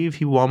I believe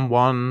he won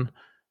one.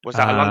 Was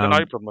that a London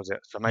Open, was it?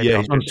 So maybe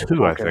he's won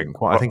 2, I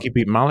think. Well, I think he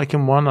beat Malik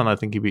in one, and I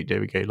think he beat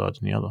David Gaylord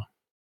in the other.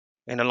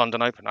 In the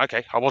London Open.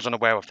 Okay, I wasn't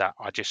aware of that.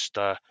 I just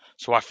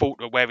so I thought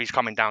that where he's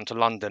coming down to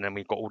London and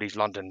we've got all these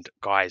London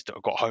guys that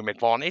have got home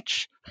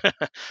advantage.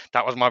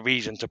 That was my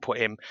reason to put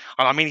him.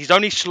 And I mean, he's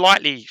only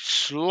slightly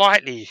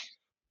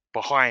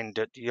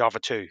behind the other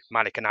two,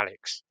 Malik and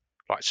Alex.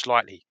 Like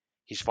slightly.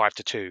 He's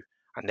 5-2,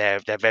 and they're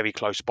very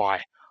close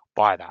by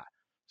that.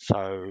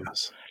 So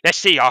Yes. let's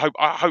see. I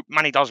hope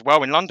Manny does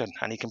well in London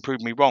and he can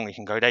prove me wrong. He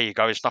can go, there you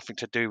go. It's nothing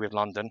to do with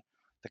London.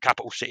 The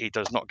capital city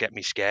does not get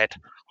me scared.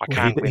 I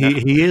Well, can win.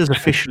 he is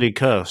officially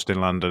cursed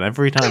in London.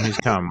 Every time he's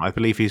come, I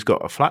believe he's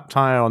got a flat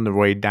tire on the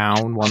way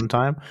down one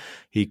time.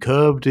 He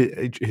curbed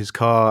his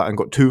car and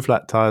got 2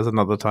 flat tires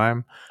another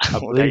time. I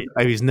believe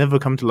he's never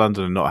come to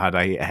London and not had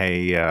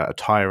a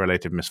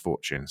tire-related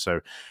misfortune. So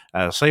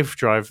safe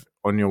drive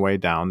on your way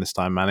down this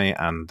time, Manny,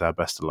 and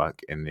best of luck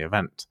in the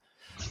event.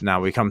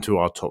 Now we come to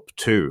our top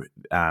 2,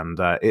 and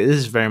it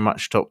is very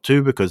much top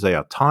 2 because they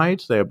are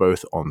tied. They are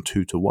both on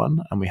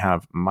 2-1, and we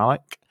have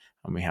Malik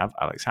and we have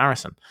Alex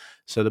Harrison.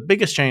 So the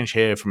biggest change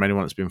here from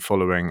anyone that's been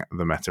following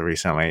the meta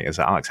recently is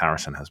that Alex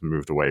Harrison has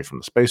moved away from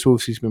the Space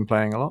Wolves he's been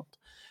playing a lot.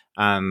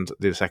 And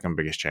the second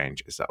biggest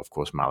change is that, of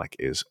course, Malik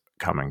is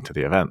coming to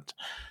the event.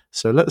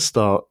 So let's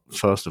start,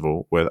 first of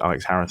all, with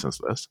Alex Harrison's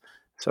list.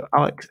 So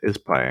Alex is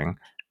playing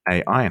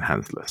a Iron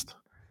Hands list.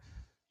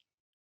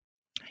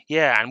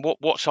 Yeah, and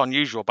what's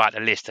unusual about the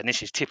list, and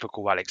this is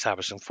typical Alex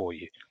Harrison for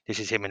you, this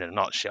is him in a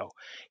nutshell.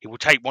 He will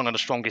take one of the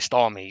strongest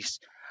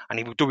armies and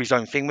he will do his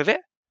own thing with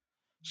it.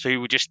 So he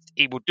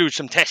will do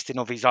some testing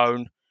of his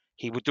own.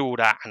 He will do all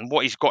that, and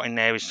what he's got in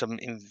there is some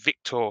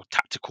Invictor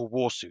tactical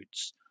war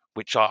suits,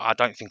 which I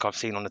don't think I've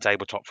seen on the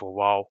tabletop for a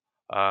while.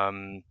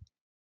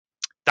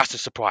 That's a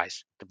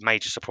surprise, the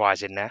major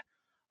surprise in there.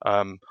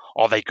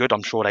 Are they good?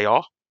 I'm sure they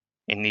are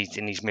in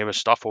these mirror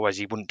stuff, or as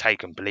he wouldn't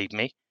take them, believe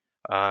me.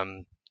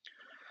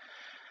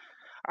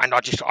 And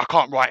I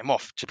can't write him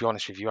off, to be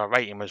honest with you. I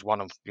rate him as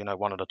one of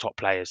the top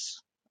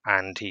players,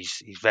 and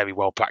he's very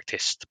well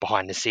practiced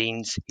behind the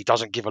scenes. He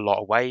doesn't give a lot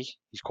away.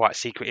 He's quite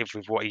secretive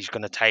with what he's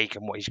going to take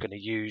and what he's going to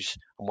use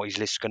and what his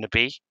list's going to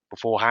be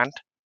beforehand,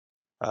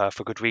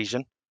 for good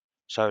reason.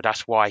 So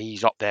that's why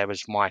he's up there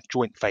as my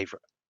joint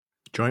favourite.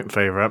 Joint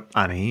favourite,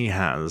 and he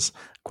has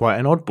quite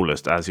an oddball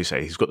list, as you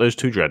say. He's got those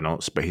 2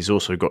 dreadnoughts, but he's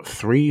also got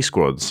 3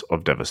 squads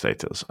of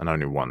Devastators and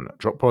only 1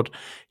 drop pod.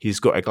 He's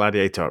got a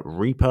Gladiator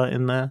Reaper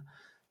in there,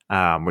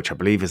 which I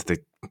believe is the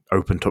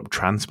open top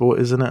transport,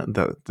 isn't it?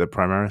 That the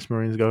Primaris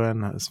Marines go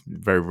in. It's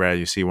very rare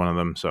you see one of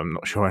them, so I'm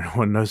not sure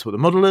anyone knows what the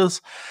model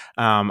is.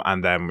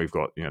 And then we've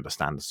got the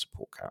standard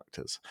support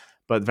characters,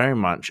 but very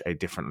much a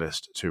different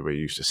list to what we're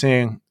used to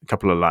seeing. A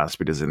couple of land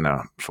speeders in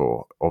there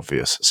for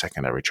obvious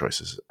secondary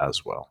choices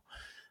as well.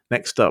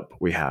 Next up,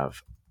 we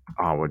have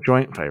our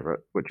joint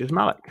favourite, which is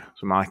Malik.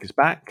 So Malik is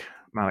back.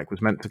 Malik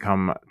was meant to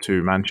come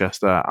to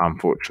Manchester.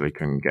 Unfortunately,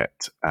 couldn't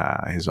get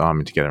his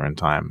army together in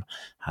time.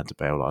 Had to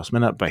bail last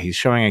minute. But he's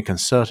showing a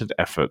concerted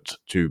effort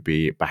to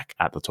be back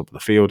at the top of the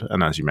field.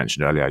 And as you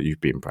mentioned earlier, you've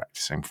been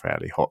practicing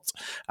fairly hot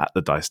at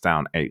the Dice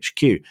Down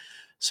HQ.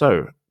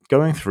 So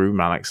going through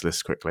Malik's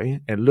list quickly,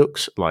 it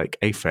looks like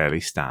a fairly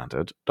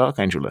standard Dark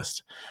Angel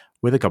list,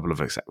 with a couple of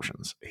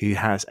exceptions. He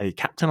has a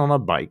captain on a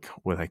bike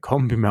with a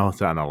combi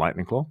melter and a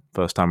lightning claw.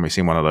 First time we've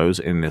seen one of those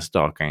in this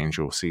Dark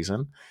Angel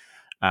season.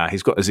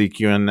 He's got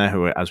Ezekiel in there,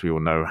 who, as we all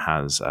know,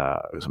 has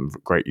some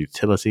great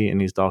utility in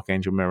these Dark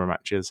Angel mirror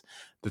matches.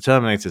 The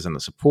Terminators and the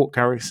support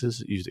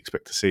characters you'd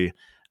expect to see,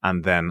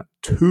 and then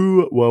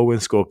 2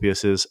 Whirlwind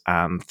Scorpiuses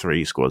and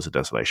 3 squads of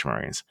Desolation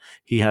Marines.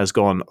 He has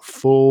gone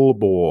full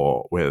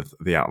bore with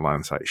the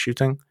outline sight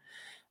shooting,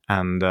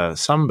 and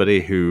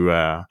somebody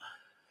who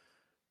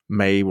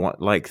may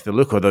like the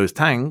look of those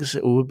tanks,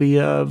 it will be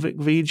Vic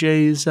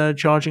VJ's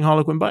charging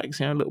Harlequin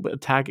bikes. A little bit of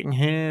tagging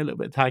here, a little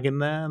bit of tagging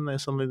there,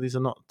 and some of these are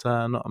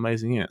not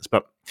amazing units.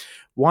 But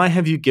why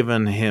have you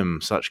given him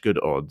such good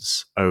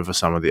odds over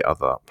some of the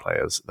other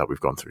players that we've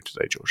gone through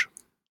today, George?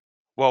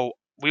 Well,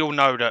 we all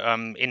know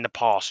that in the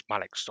past,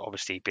 Malik's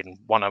obviously been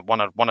one of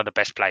the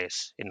best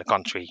players in the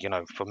country,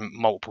 for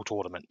multiple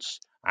tournaments,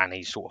 and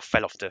he sort of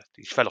fell off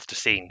the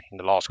scene in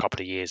the last couple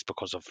of years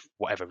because of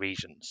whatever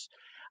reasons.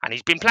 And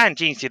he's been playing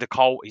GNC the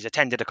Colt. He's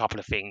attended a couple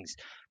of things,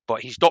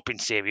 but he's not been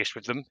serious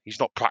with them. He's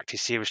not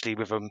practiced seriously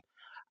with them.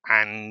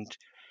 And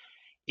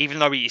even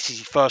though it's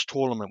his first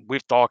tournament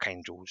with Dark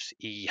Angels,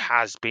 he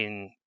has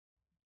been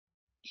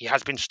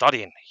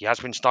studying. He has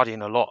been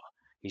studying a lot.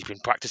 He's been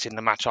practicing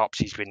the matchups.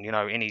 He's been,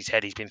 in his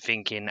head, he's been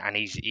thinking, and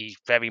he's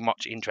very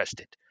much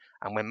interested.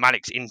 And when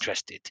Malik's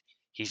interested,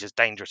 he's as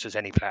dangerous as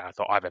any player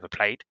that I've ever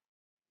played.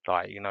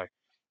 Like,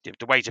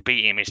 the way to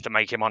beat him is to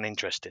make him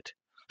uninterested.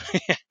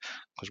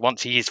 Because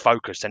once he is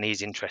focused and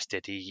he's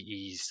interested,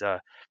 he's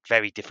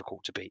very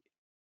difficult to beat.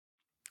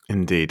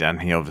 Indeed,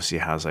 and he obviously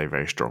has a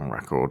very strong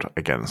record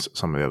against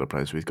some of the other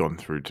players we've gone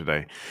through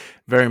today.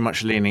 Very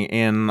much leaning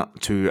in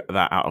to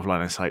that out of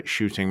line of sight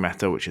shooting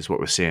meta, which is what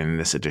we're seeing in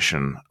this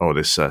edition or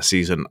this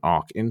season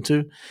arc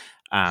into.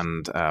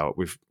 And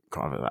we've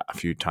covered that a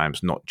few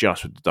times, not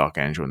just with the Dark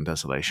Angel and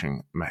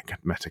Desolation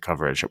meta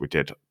coverage that we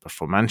did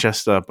before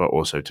Manchester, but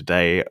also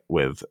today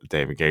with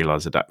David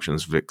Gaylord's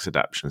adaptions, Vic's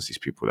adaptions, these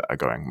people that are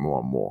going more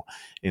and more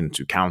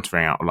into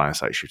countering out line of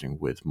sight shooting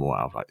with more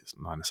out of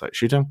line of sight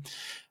shooting.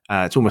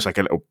 It's almost like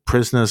a little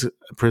prisoner's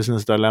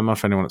dilemma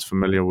for anyone that's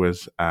familiar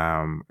with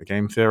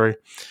game theory.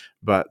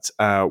 But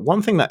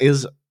one thing that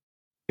is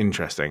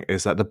interesting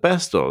is that the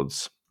best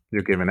odds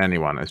you're giving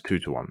anyone is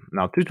 2-1.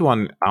 Now,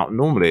 2-1 out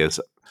normally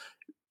is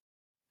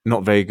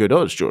not very good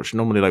odds, George.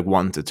 Normally like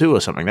 1-2 or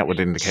something. That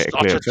would indicate a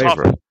clear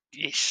favourite.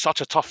 It's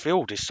such a tough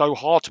field. It's so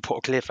hard to put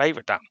a clear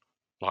favourite down.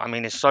 Like, I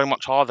mean, it's so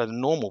much harder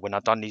than normal when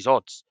I've done these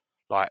odds.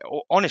 Like,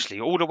 honestly,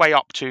 all the way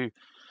up to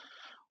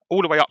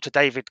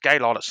David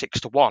Gaylord at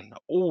 6-1.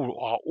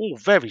 All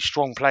very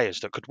strong players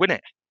that could win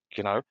it.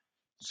 You know,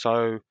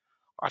 so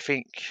I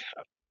think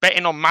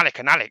betting on Malik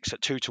and Alex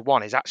at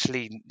 2-1 is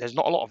actually, there's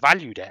not a lot of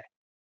value there,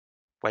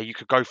 where you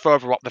could go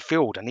further up the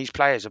field, and these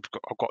players have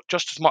got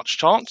just as much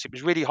chance. It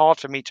was really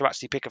hard for me to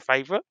actually pick a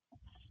favourite.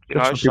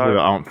 Just for people that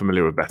aren't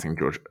familiar with betting,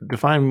 George,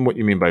 define what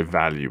you mean by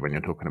value when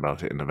you're talking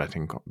about it in the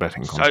betting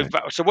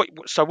context.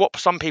 So what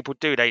some people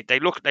do, they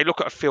look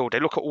at a field, they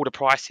look at all the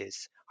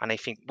prices, and they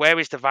think, where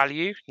is the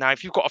value? Now,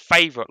 if you've got a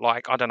favourite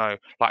like, I don't know,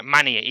 like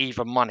Manny at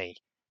even money,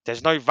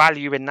 there's no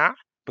value in that,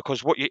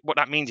 because what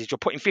that means is you're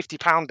putting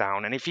 £50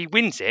 down, and if he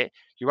wins it,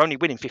 you're only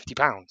winning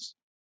 £50.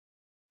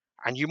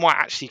 And you might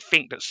actually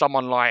think that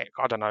someone like,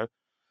 I don't know,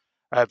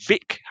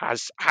 Vic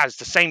has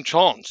the same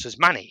chance as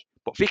Manny,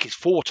 but Vic is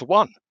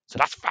 4-1, so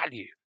that's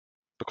value,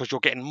 because you're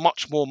getting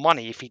much more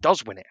money if he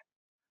does win it,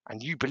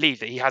 and you believe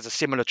that he has a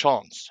similar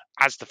chance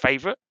as the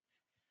favourite,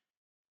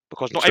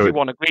 because not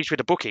everyone agrees with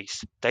the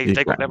bookies. They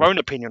got their own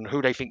opinion on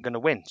who they think going to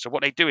win. So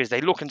what they do is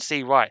they look and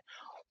see, right,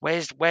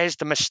 where's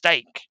the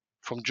mistake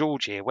from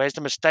George here? Where's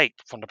the mistake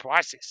from the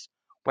prices?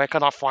 Where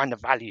can I find the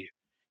value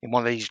in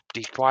one of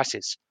these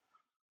prices?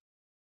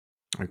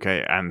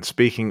 Okay, and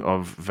speaking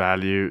of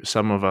value,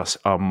 some of us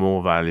are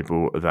more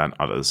valuable than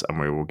others, and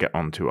we will get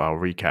on to our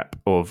recap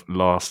of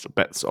last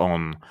Bets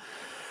On.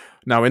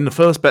 Now, in the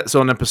first Bets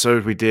On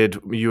episode we did,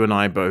 you and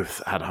I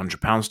both had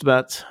 £100 to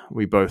bet.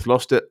 We both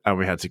lost it, and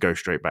we had to go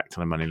straight back to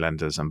the money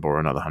lenders and borrow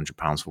another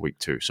 £100 for week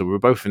 2. So we were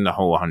both in the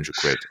whole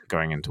 £100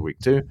 going into week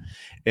 2.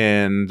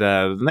 In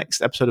the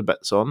next episode of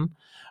Bets On,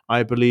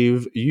 I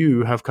believe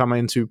you have come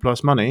into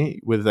plus money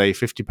with a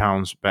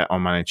 £50 bet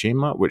on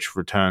Manichima, which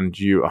returned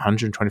you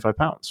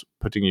 £125,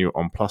 putting you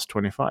on plus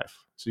 25.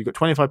 So you've got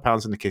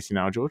 £25 in the kitty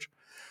now, George.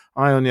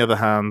 I, on the other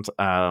hand,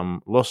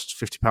 lost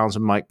 £50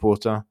 on Mike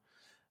Porter,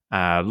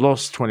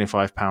 lost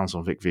 £25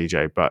 on Vic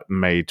VJ, but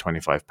made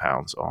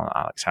 £25 on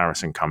Alex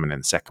Harrison, coming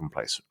in second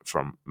place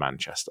from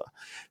Manchester.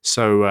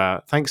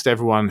 So thanks to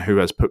everyone who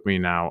has put me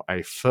now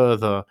a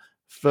further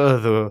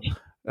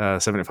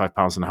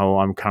 £75 in the hole.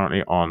 I'm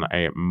currently on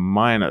a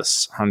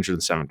minus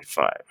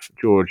 175.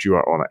 George, you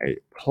are on a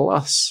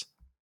plus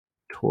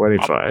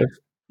 25.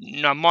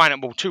 No, mine.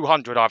 Well,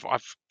 200. I've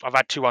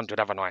had 200,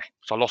 haven't I?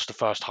 So I lost the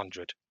first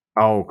 100.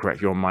 Oh, correct.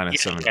 You're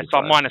minus 75. So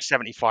I'm minus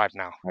 75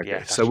 now. Okay.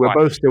 Yeah, so we're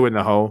both still in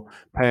the hole,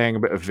 paying a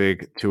bit of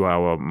vig to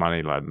our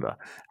money lender.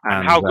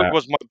 And how good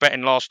was my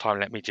betting last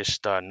time? Let me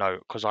just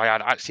note, because I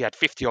actually had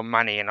 50 on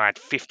Manny and I had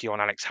 50 on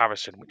Alex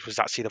Harrison, which was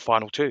actually the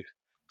final 2.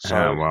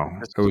 So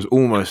it was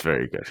almost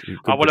very good.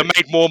 I would have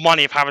made more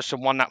money if Harrison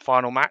won that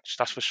final match,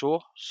 that's for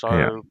sure. So,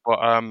 yeah. But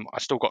I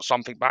still got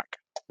something back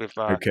with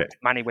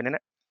Manny winning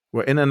it.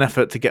 Well, in an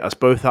effort to get us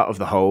both out of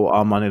the hole,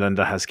 our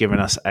moneylender has given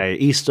us a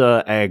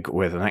Easter egg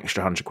with an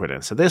extra £100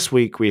 in. So this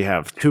week we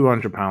have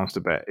 £200 to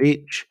bet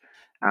each,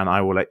 and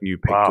I will let you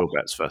pick your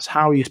bets first.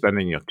 How are you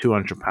spending your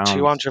 £200?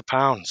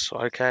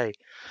 £200, okay.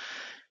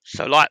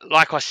 So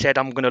like I said,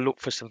 I'm going to look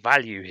for some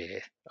value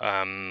here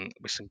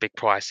with some big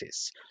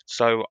prices.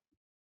 So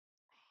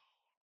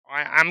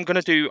I'm going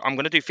to do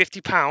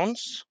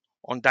 £50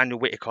 on Daniel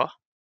Whitaker,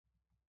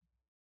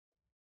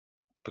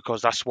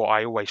 because that's what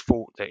I always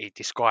thought, that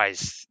this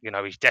guy's,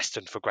 he's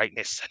destined for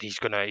greatness, and he's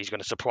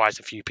gonna surprise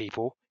a few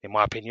people, in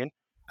my opinion.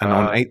 And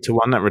on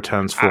 8-1, that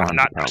returns £400.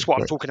 That's what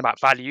I'm talking about,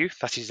 value.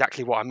 That's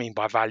exactly what I mean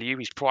by value.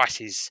 His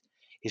price is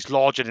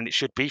larger than it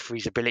should be for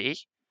his ability.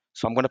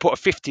 So I'm going to put a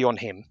 50 on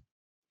him.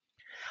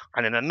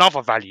 And then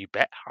another value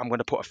bet, I'm going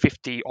to put a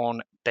 50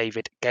 on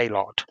David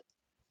Gaylord,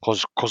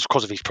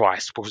 because of his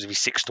price, because of his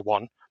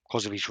 6-1,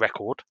 because of his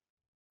record.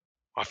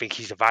 I think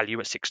he's a value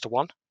at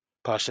 6-1,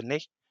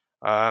 personally.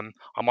 I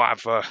might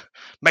have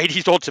made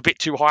his odds a bit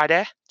too high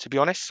there, to be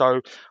honest. So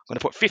I'm going to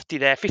put 50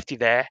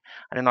 there,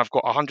 and then I've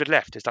got 100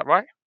 left. Is that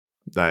right?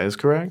 That is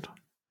correct.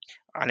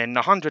 And then the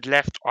 100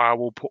 left, I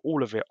will put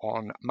all of it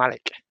on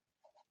Malik,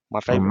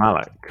 my favourite.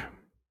 Malik.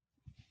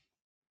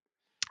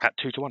 At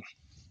 2-1.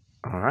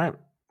 All right.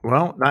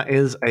 Well, that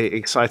is an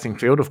exciting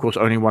field. Of course,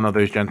 only one of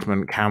those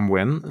gentlemen can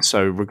win.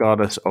 So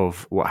regardless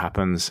of what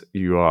happens,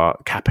 you are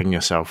capping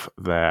yourself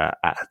there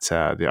at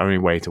the only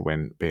way to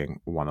win being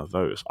one of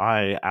those.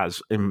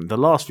 As in the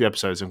last few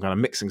episodes, I'm kind of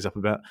mixing things up a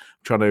bit,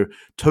 trying to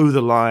toe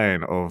the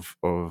line of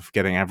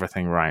getting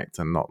everything right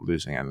and not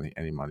losing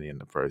any money in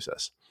the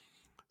process.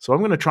 So I'm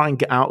going to try and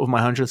get out of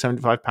my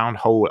 £175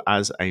 hole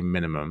as a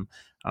minimum.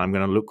 And I'm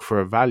going to look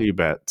for a value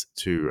bet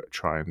to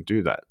try and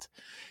do that.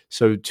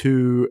 So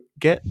to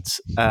get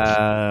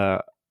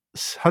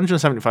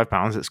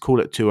 £175, let's call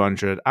it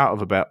 200 out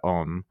of a bet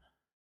on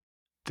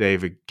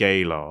David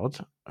Gaylord,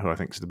 who I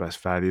think is the best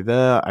value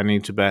there. I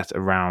need to bet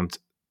around,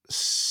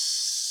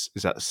 is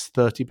that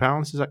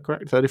 £30? Is that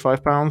correct?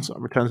 £35?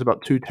 Returns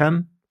about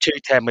 210.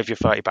 210 with your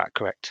 30 back,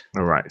 correct?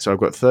 All right. So I've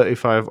got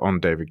 35 on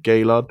David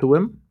Gaylord to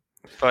win.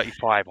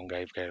 35 on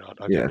Gabe Gaylord.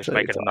 Okay, Yeah, I'm just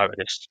making a note of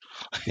this.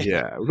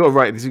 Yeah, we've got to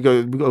write this. As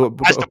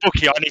the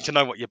bookie, I need to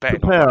know what you're betting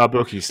prepare on. our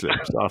bookie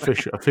slips, our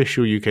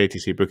official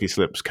UKTC bookie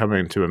slips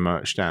coming to a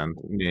merch stand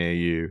near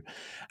you.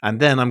 And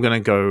then I'm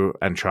going to go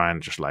and try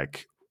and just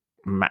like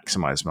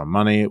maximize my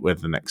money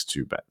with the next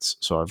two bets.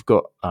 So I've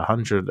got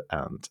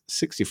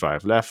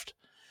 165 left.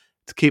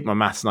 To keep my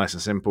maths nice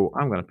and simple,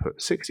 I'm going to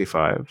put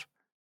 65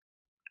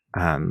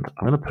 and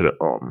I'm going to put it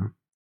on.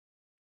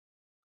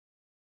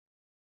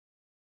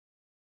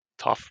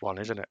 Tough one,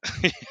 isn't it?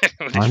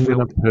 I'm going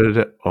to put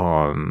it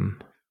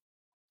on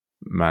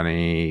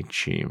Manny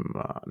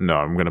Chima. No,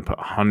 I'm going to put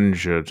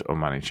 100 on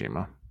Manny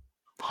Chima.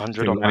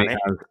 100 on Manny.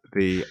 Has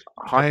the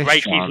highest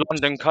break chance.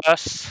 His London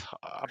curse.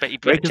 I bet he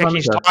better check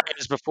his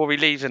tires before he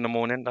leaves in the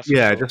morning. That's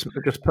yeah, sure.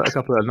 just put a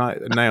couple of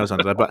nails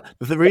under there. But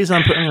the reason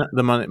I'm putting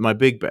the money, my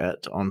big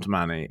bet onto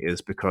Manny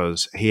is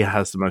because he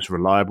has the most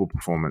reliable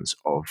performance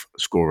of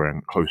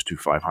scoring close to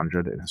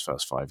 500 in his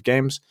first 5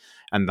 games.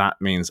 And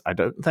that means I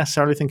don't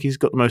necessarily think he's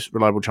got the most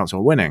reliable chance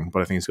of winning,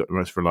 but I think he's got the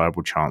most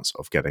reliable chance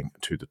of getting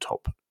to the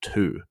top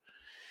 2.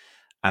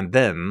 And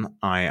then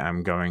I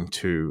am going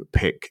to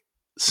pick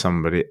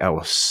somebody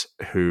else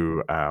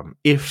who,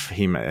 if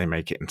he may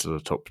make it into the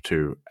top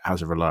 2,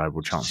 has a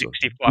reliable chance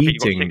 65, of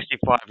beating. I think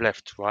you've got 65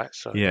 left, right?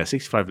 So yeah,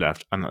 65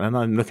 left. And then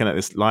I'm looking at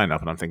this lineup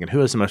and I'm thinking, who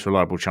has the most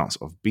reliable chance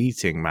of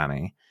beating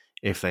Manny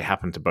if they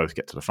happen to both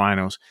get to the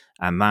finals?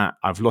 And that,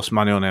 I've lost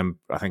money on him,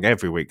 I think,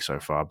 every week so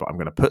far, but I'm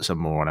going to put some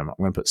more on him. I'm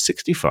going to put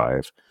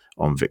 65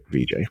 on Vic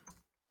VJ.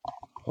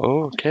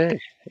 Okay,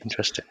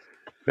 interesting.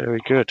 Very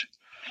good.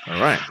 All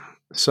right.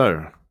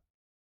 So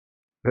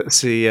let's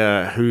see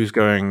who's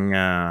going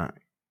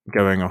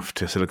off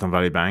to Silicon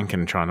Valley Bank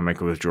and trying to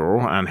make a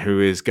withdrawal, and who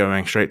is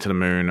going straight to the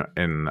moon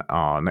in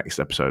our next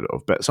episode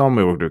of Bets On.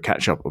 We will do a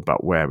catch up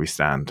about where we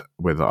stand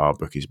with our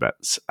bookies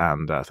bets.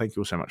 And thank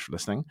you all so much for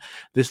listening.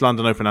 This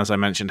London Open, as I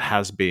mentioned,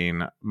 has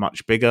been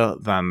much bigger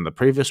than the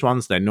previous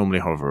ones. They normally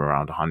hover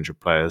around 100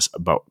 players,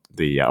 but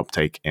the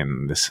uptake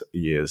in this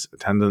year's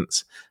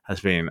attendance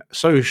has been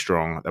so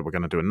strong that we're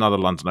going to do another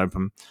London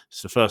Open.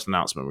 It's the first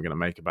announcement we're going to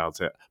make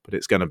about it, but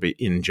it's going to be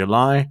in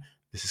July.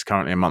 This is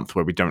currently a month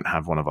where we don't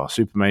have one of our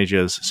super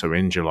majors. So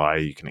in July,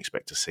 you can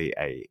expect to see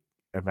a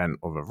event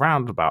of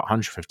around about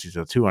 150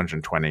 to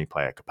 220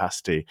 player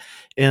capacity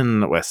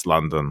in West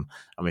London.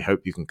 And we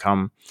hope you can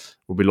come.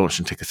 We'll be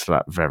launching tickets to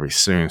that very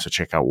soon. So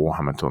check out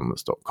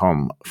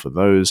warhammertournaments.com for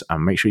those.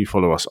 And make sure you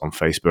follow us on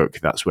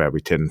Facebook. That's where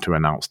we tend to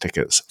announce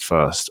tickets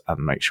first.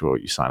 And make sure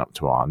you sign up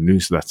to our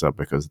newsletter,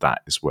 because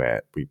that is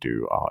where we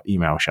do our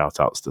email shout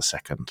outs the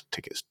second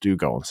tickets do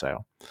go on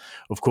sale.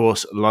 Of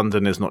course,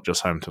 London is not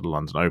just home to the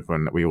London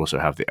Open. We also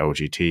have the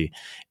LGT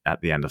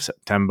at the end of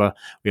September.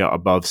 We are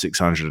above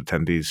 600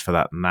 attendees for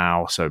that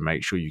now, so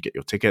make sure you get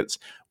your tickets.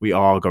 We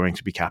are going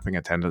to be capping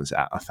attendance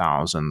at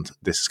 1,000.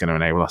 This is going to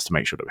enable us to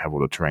make sure that we have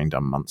all the terrain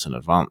done months in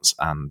advance.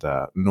 And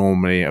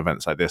normally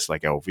events like this,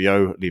 like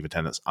LVO, leave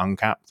attendance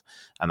uncapped.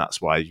 And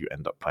that's why you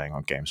end up playing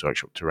on Games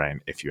Workshop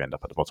terrain if you end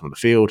up at the bottom of the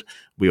field.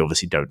 We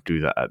obviously don't do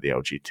that at the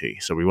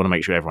LGT. So we want to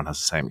make sure everyone has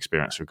the same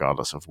experience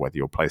regardless of whether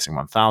you're placing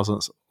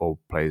 1,000th or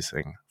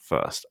placing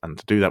first. And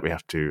to do that, we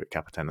have to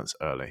cap attendance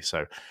early.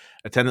 So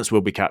attendance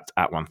will be capped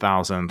at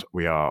 1,000.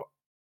 We are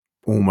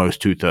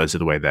almost 2/3 of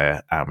the way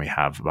there, and we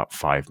have about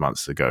 5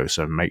 months to go.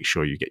 So make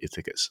sure you get your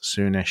tickets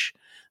soonish.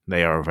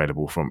 They are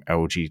available from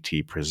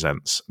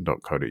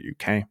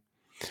lgtpresents.co.uk.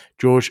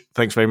 George,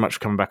 thanks very much for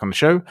coming back on the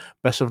show.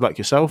 Best of luck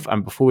yourself.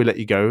 And before we let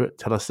you go,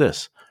 tell us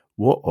this.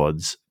 What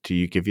odds do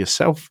you give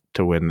yourself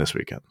to win this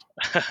weekend?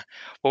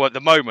 Well, at the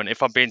moment,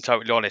 if I'm being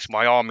totally honest,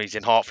 my army's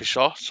in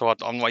Hertfordshire, so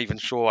I'm not even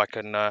sure I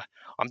can.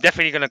 I'm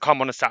definitely going to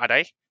come on a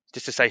Saturday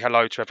just to say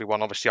hello to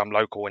everyone. Obviously, I'm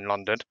local in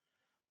London,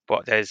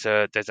 but there's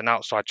an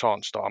outside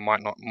chance that I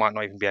might not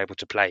even be able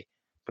to play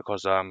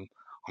because I'm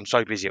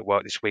so busy at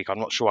work this week. I'm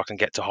not sure I can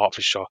get to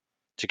Hertfordshire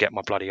to get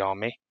my bloody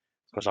army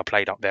because I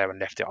played up there and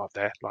left it up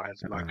there.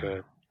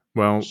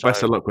 Well,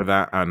 best of luck with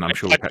that, and I'm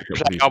sure we'll catch up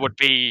with you. I would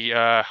be.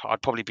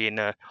 I'd probably be in.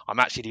 I'm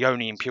actually the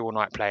only Imperial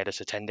Knight player that's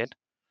attending.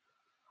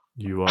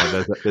 You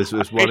are. There's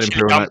one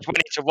Imperial Knight.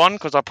 20-1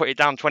 because I put it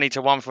down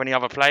 20-1 for any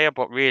other player,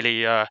 but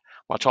really,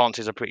 my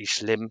chances are pretty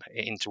slim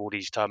into all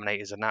these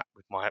Terminators and that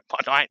with my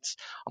Knights.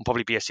 I'll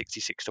probably be a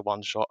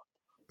 66-1 shot.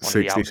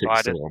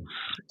 66-1.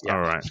 Yeah.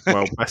 All right.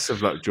 Well, best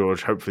of luck,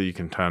 George. Hopefully you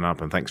can turn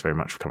up, and thanks very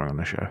much for coming on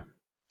the show.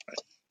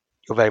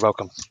 You're very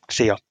welcome.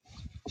 See ya.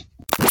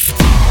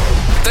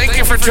 Thank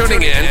you for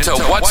tuning in to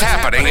What's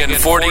Happening in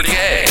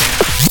 40K.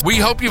 We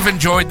hope you've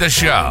enjoyed the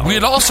show.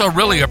 We'd also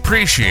really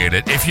appreciate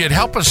it if you'd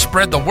help us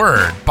spread the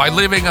word by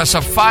leaving us a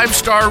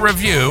 5-star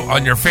review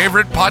on your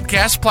favorite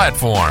podcast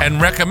platform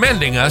and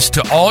recommending us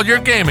to all your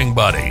gaming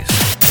buddies.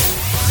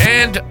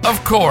 And,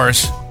 of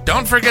course,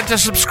 don't forget to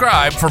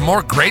subscribe for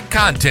more great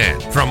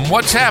content from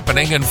What's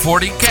Happening in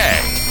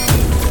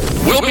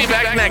 40K. We'll be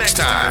back next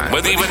time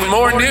with even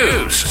more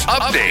news,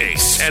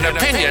 updates, and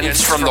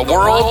opinions from the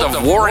world of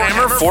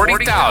Warhammer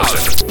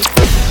 40,000.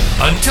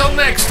 Until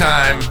next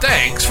time,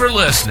 thanks for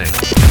listening.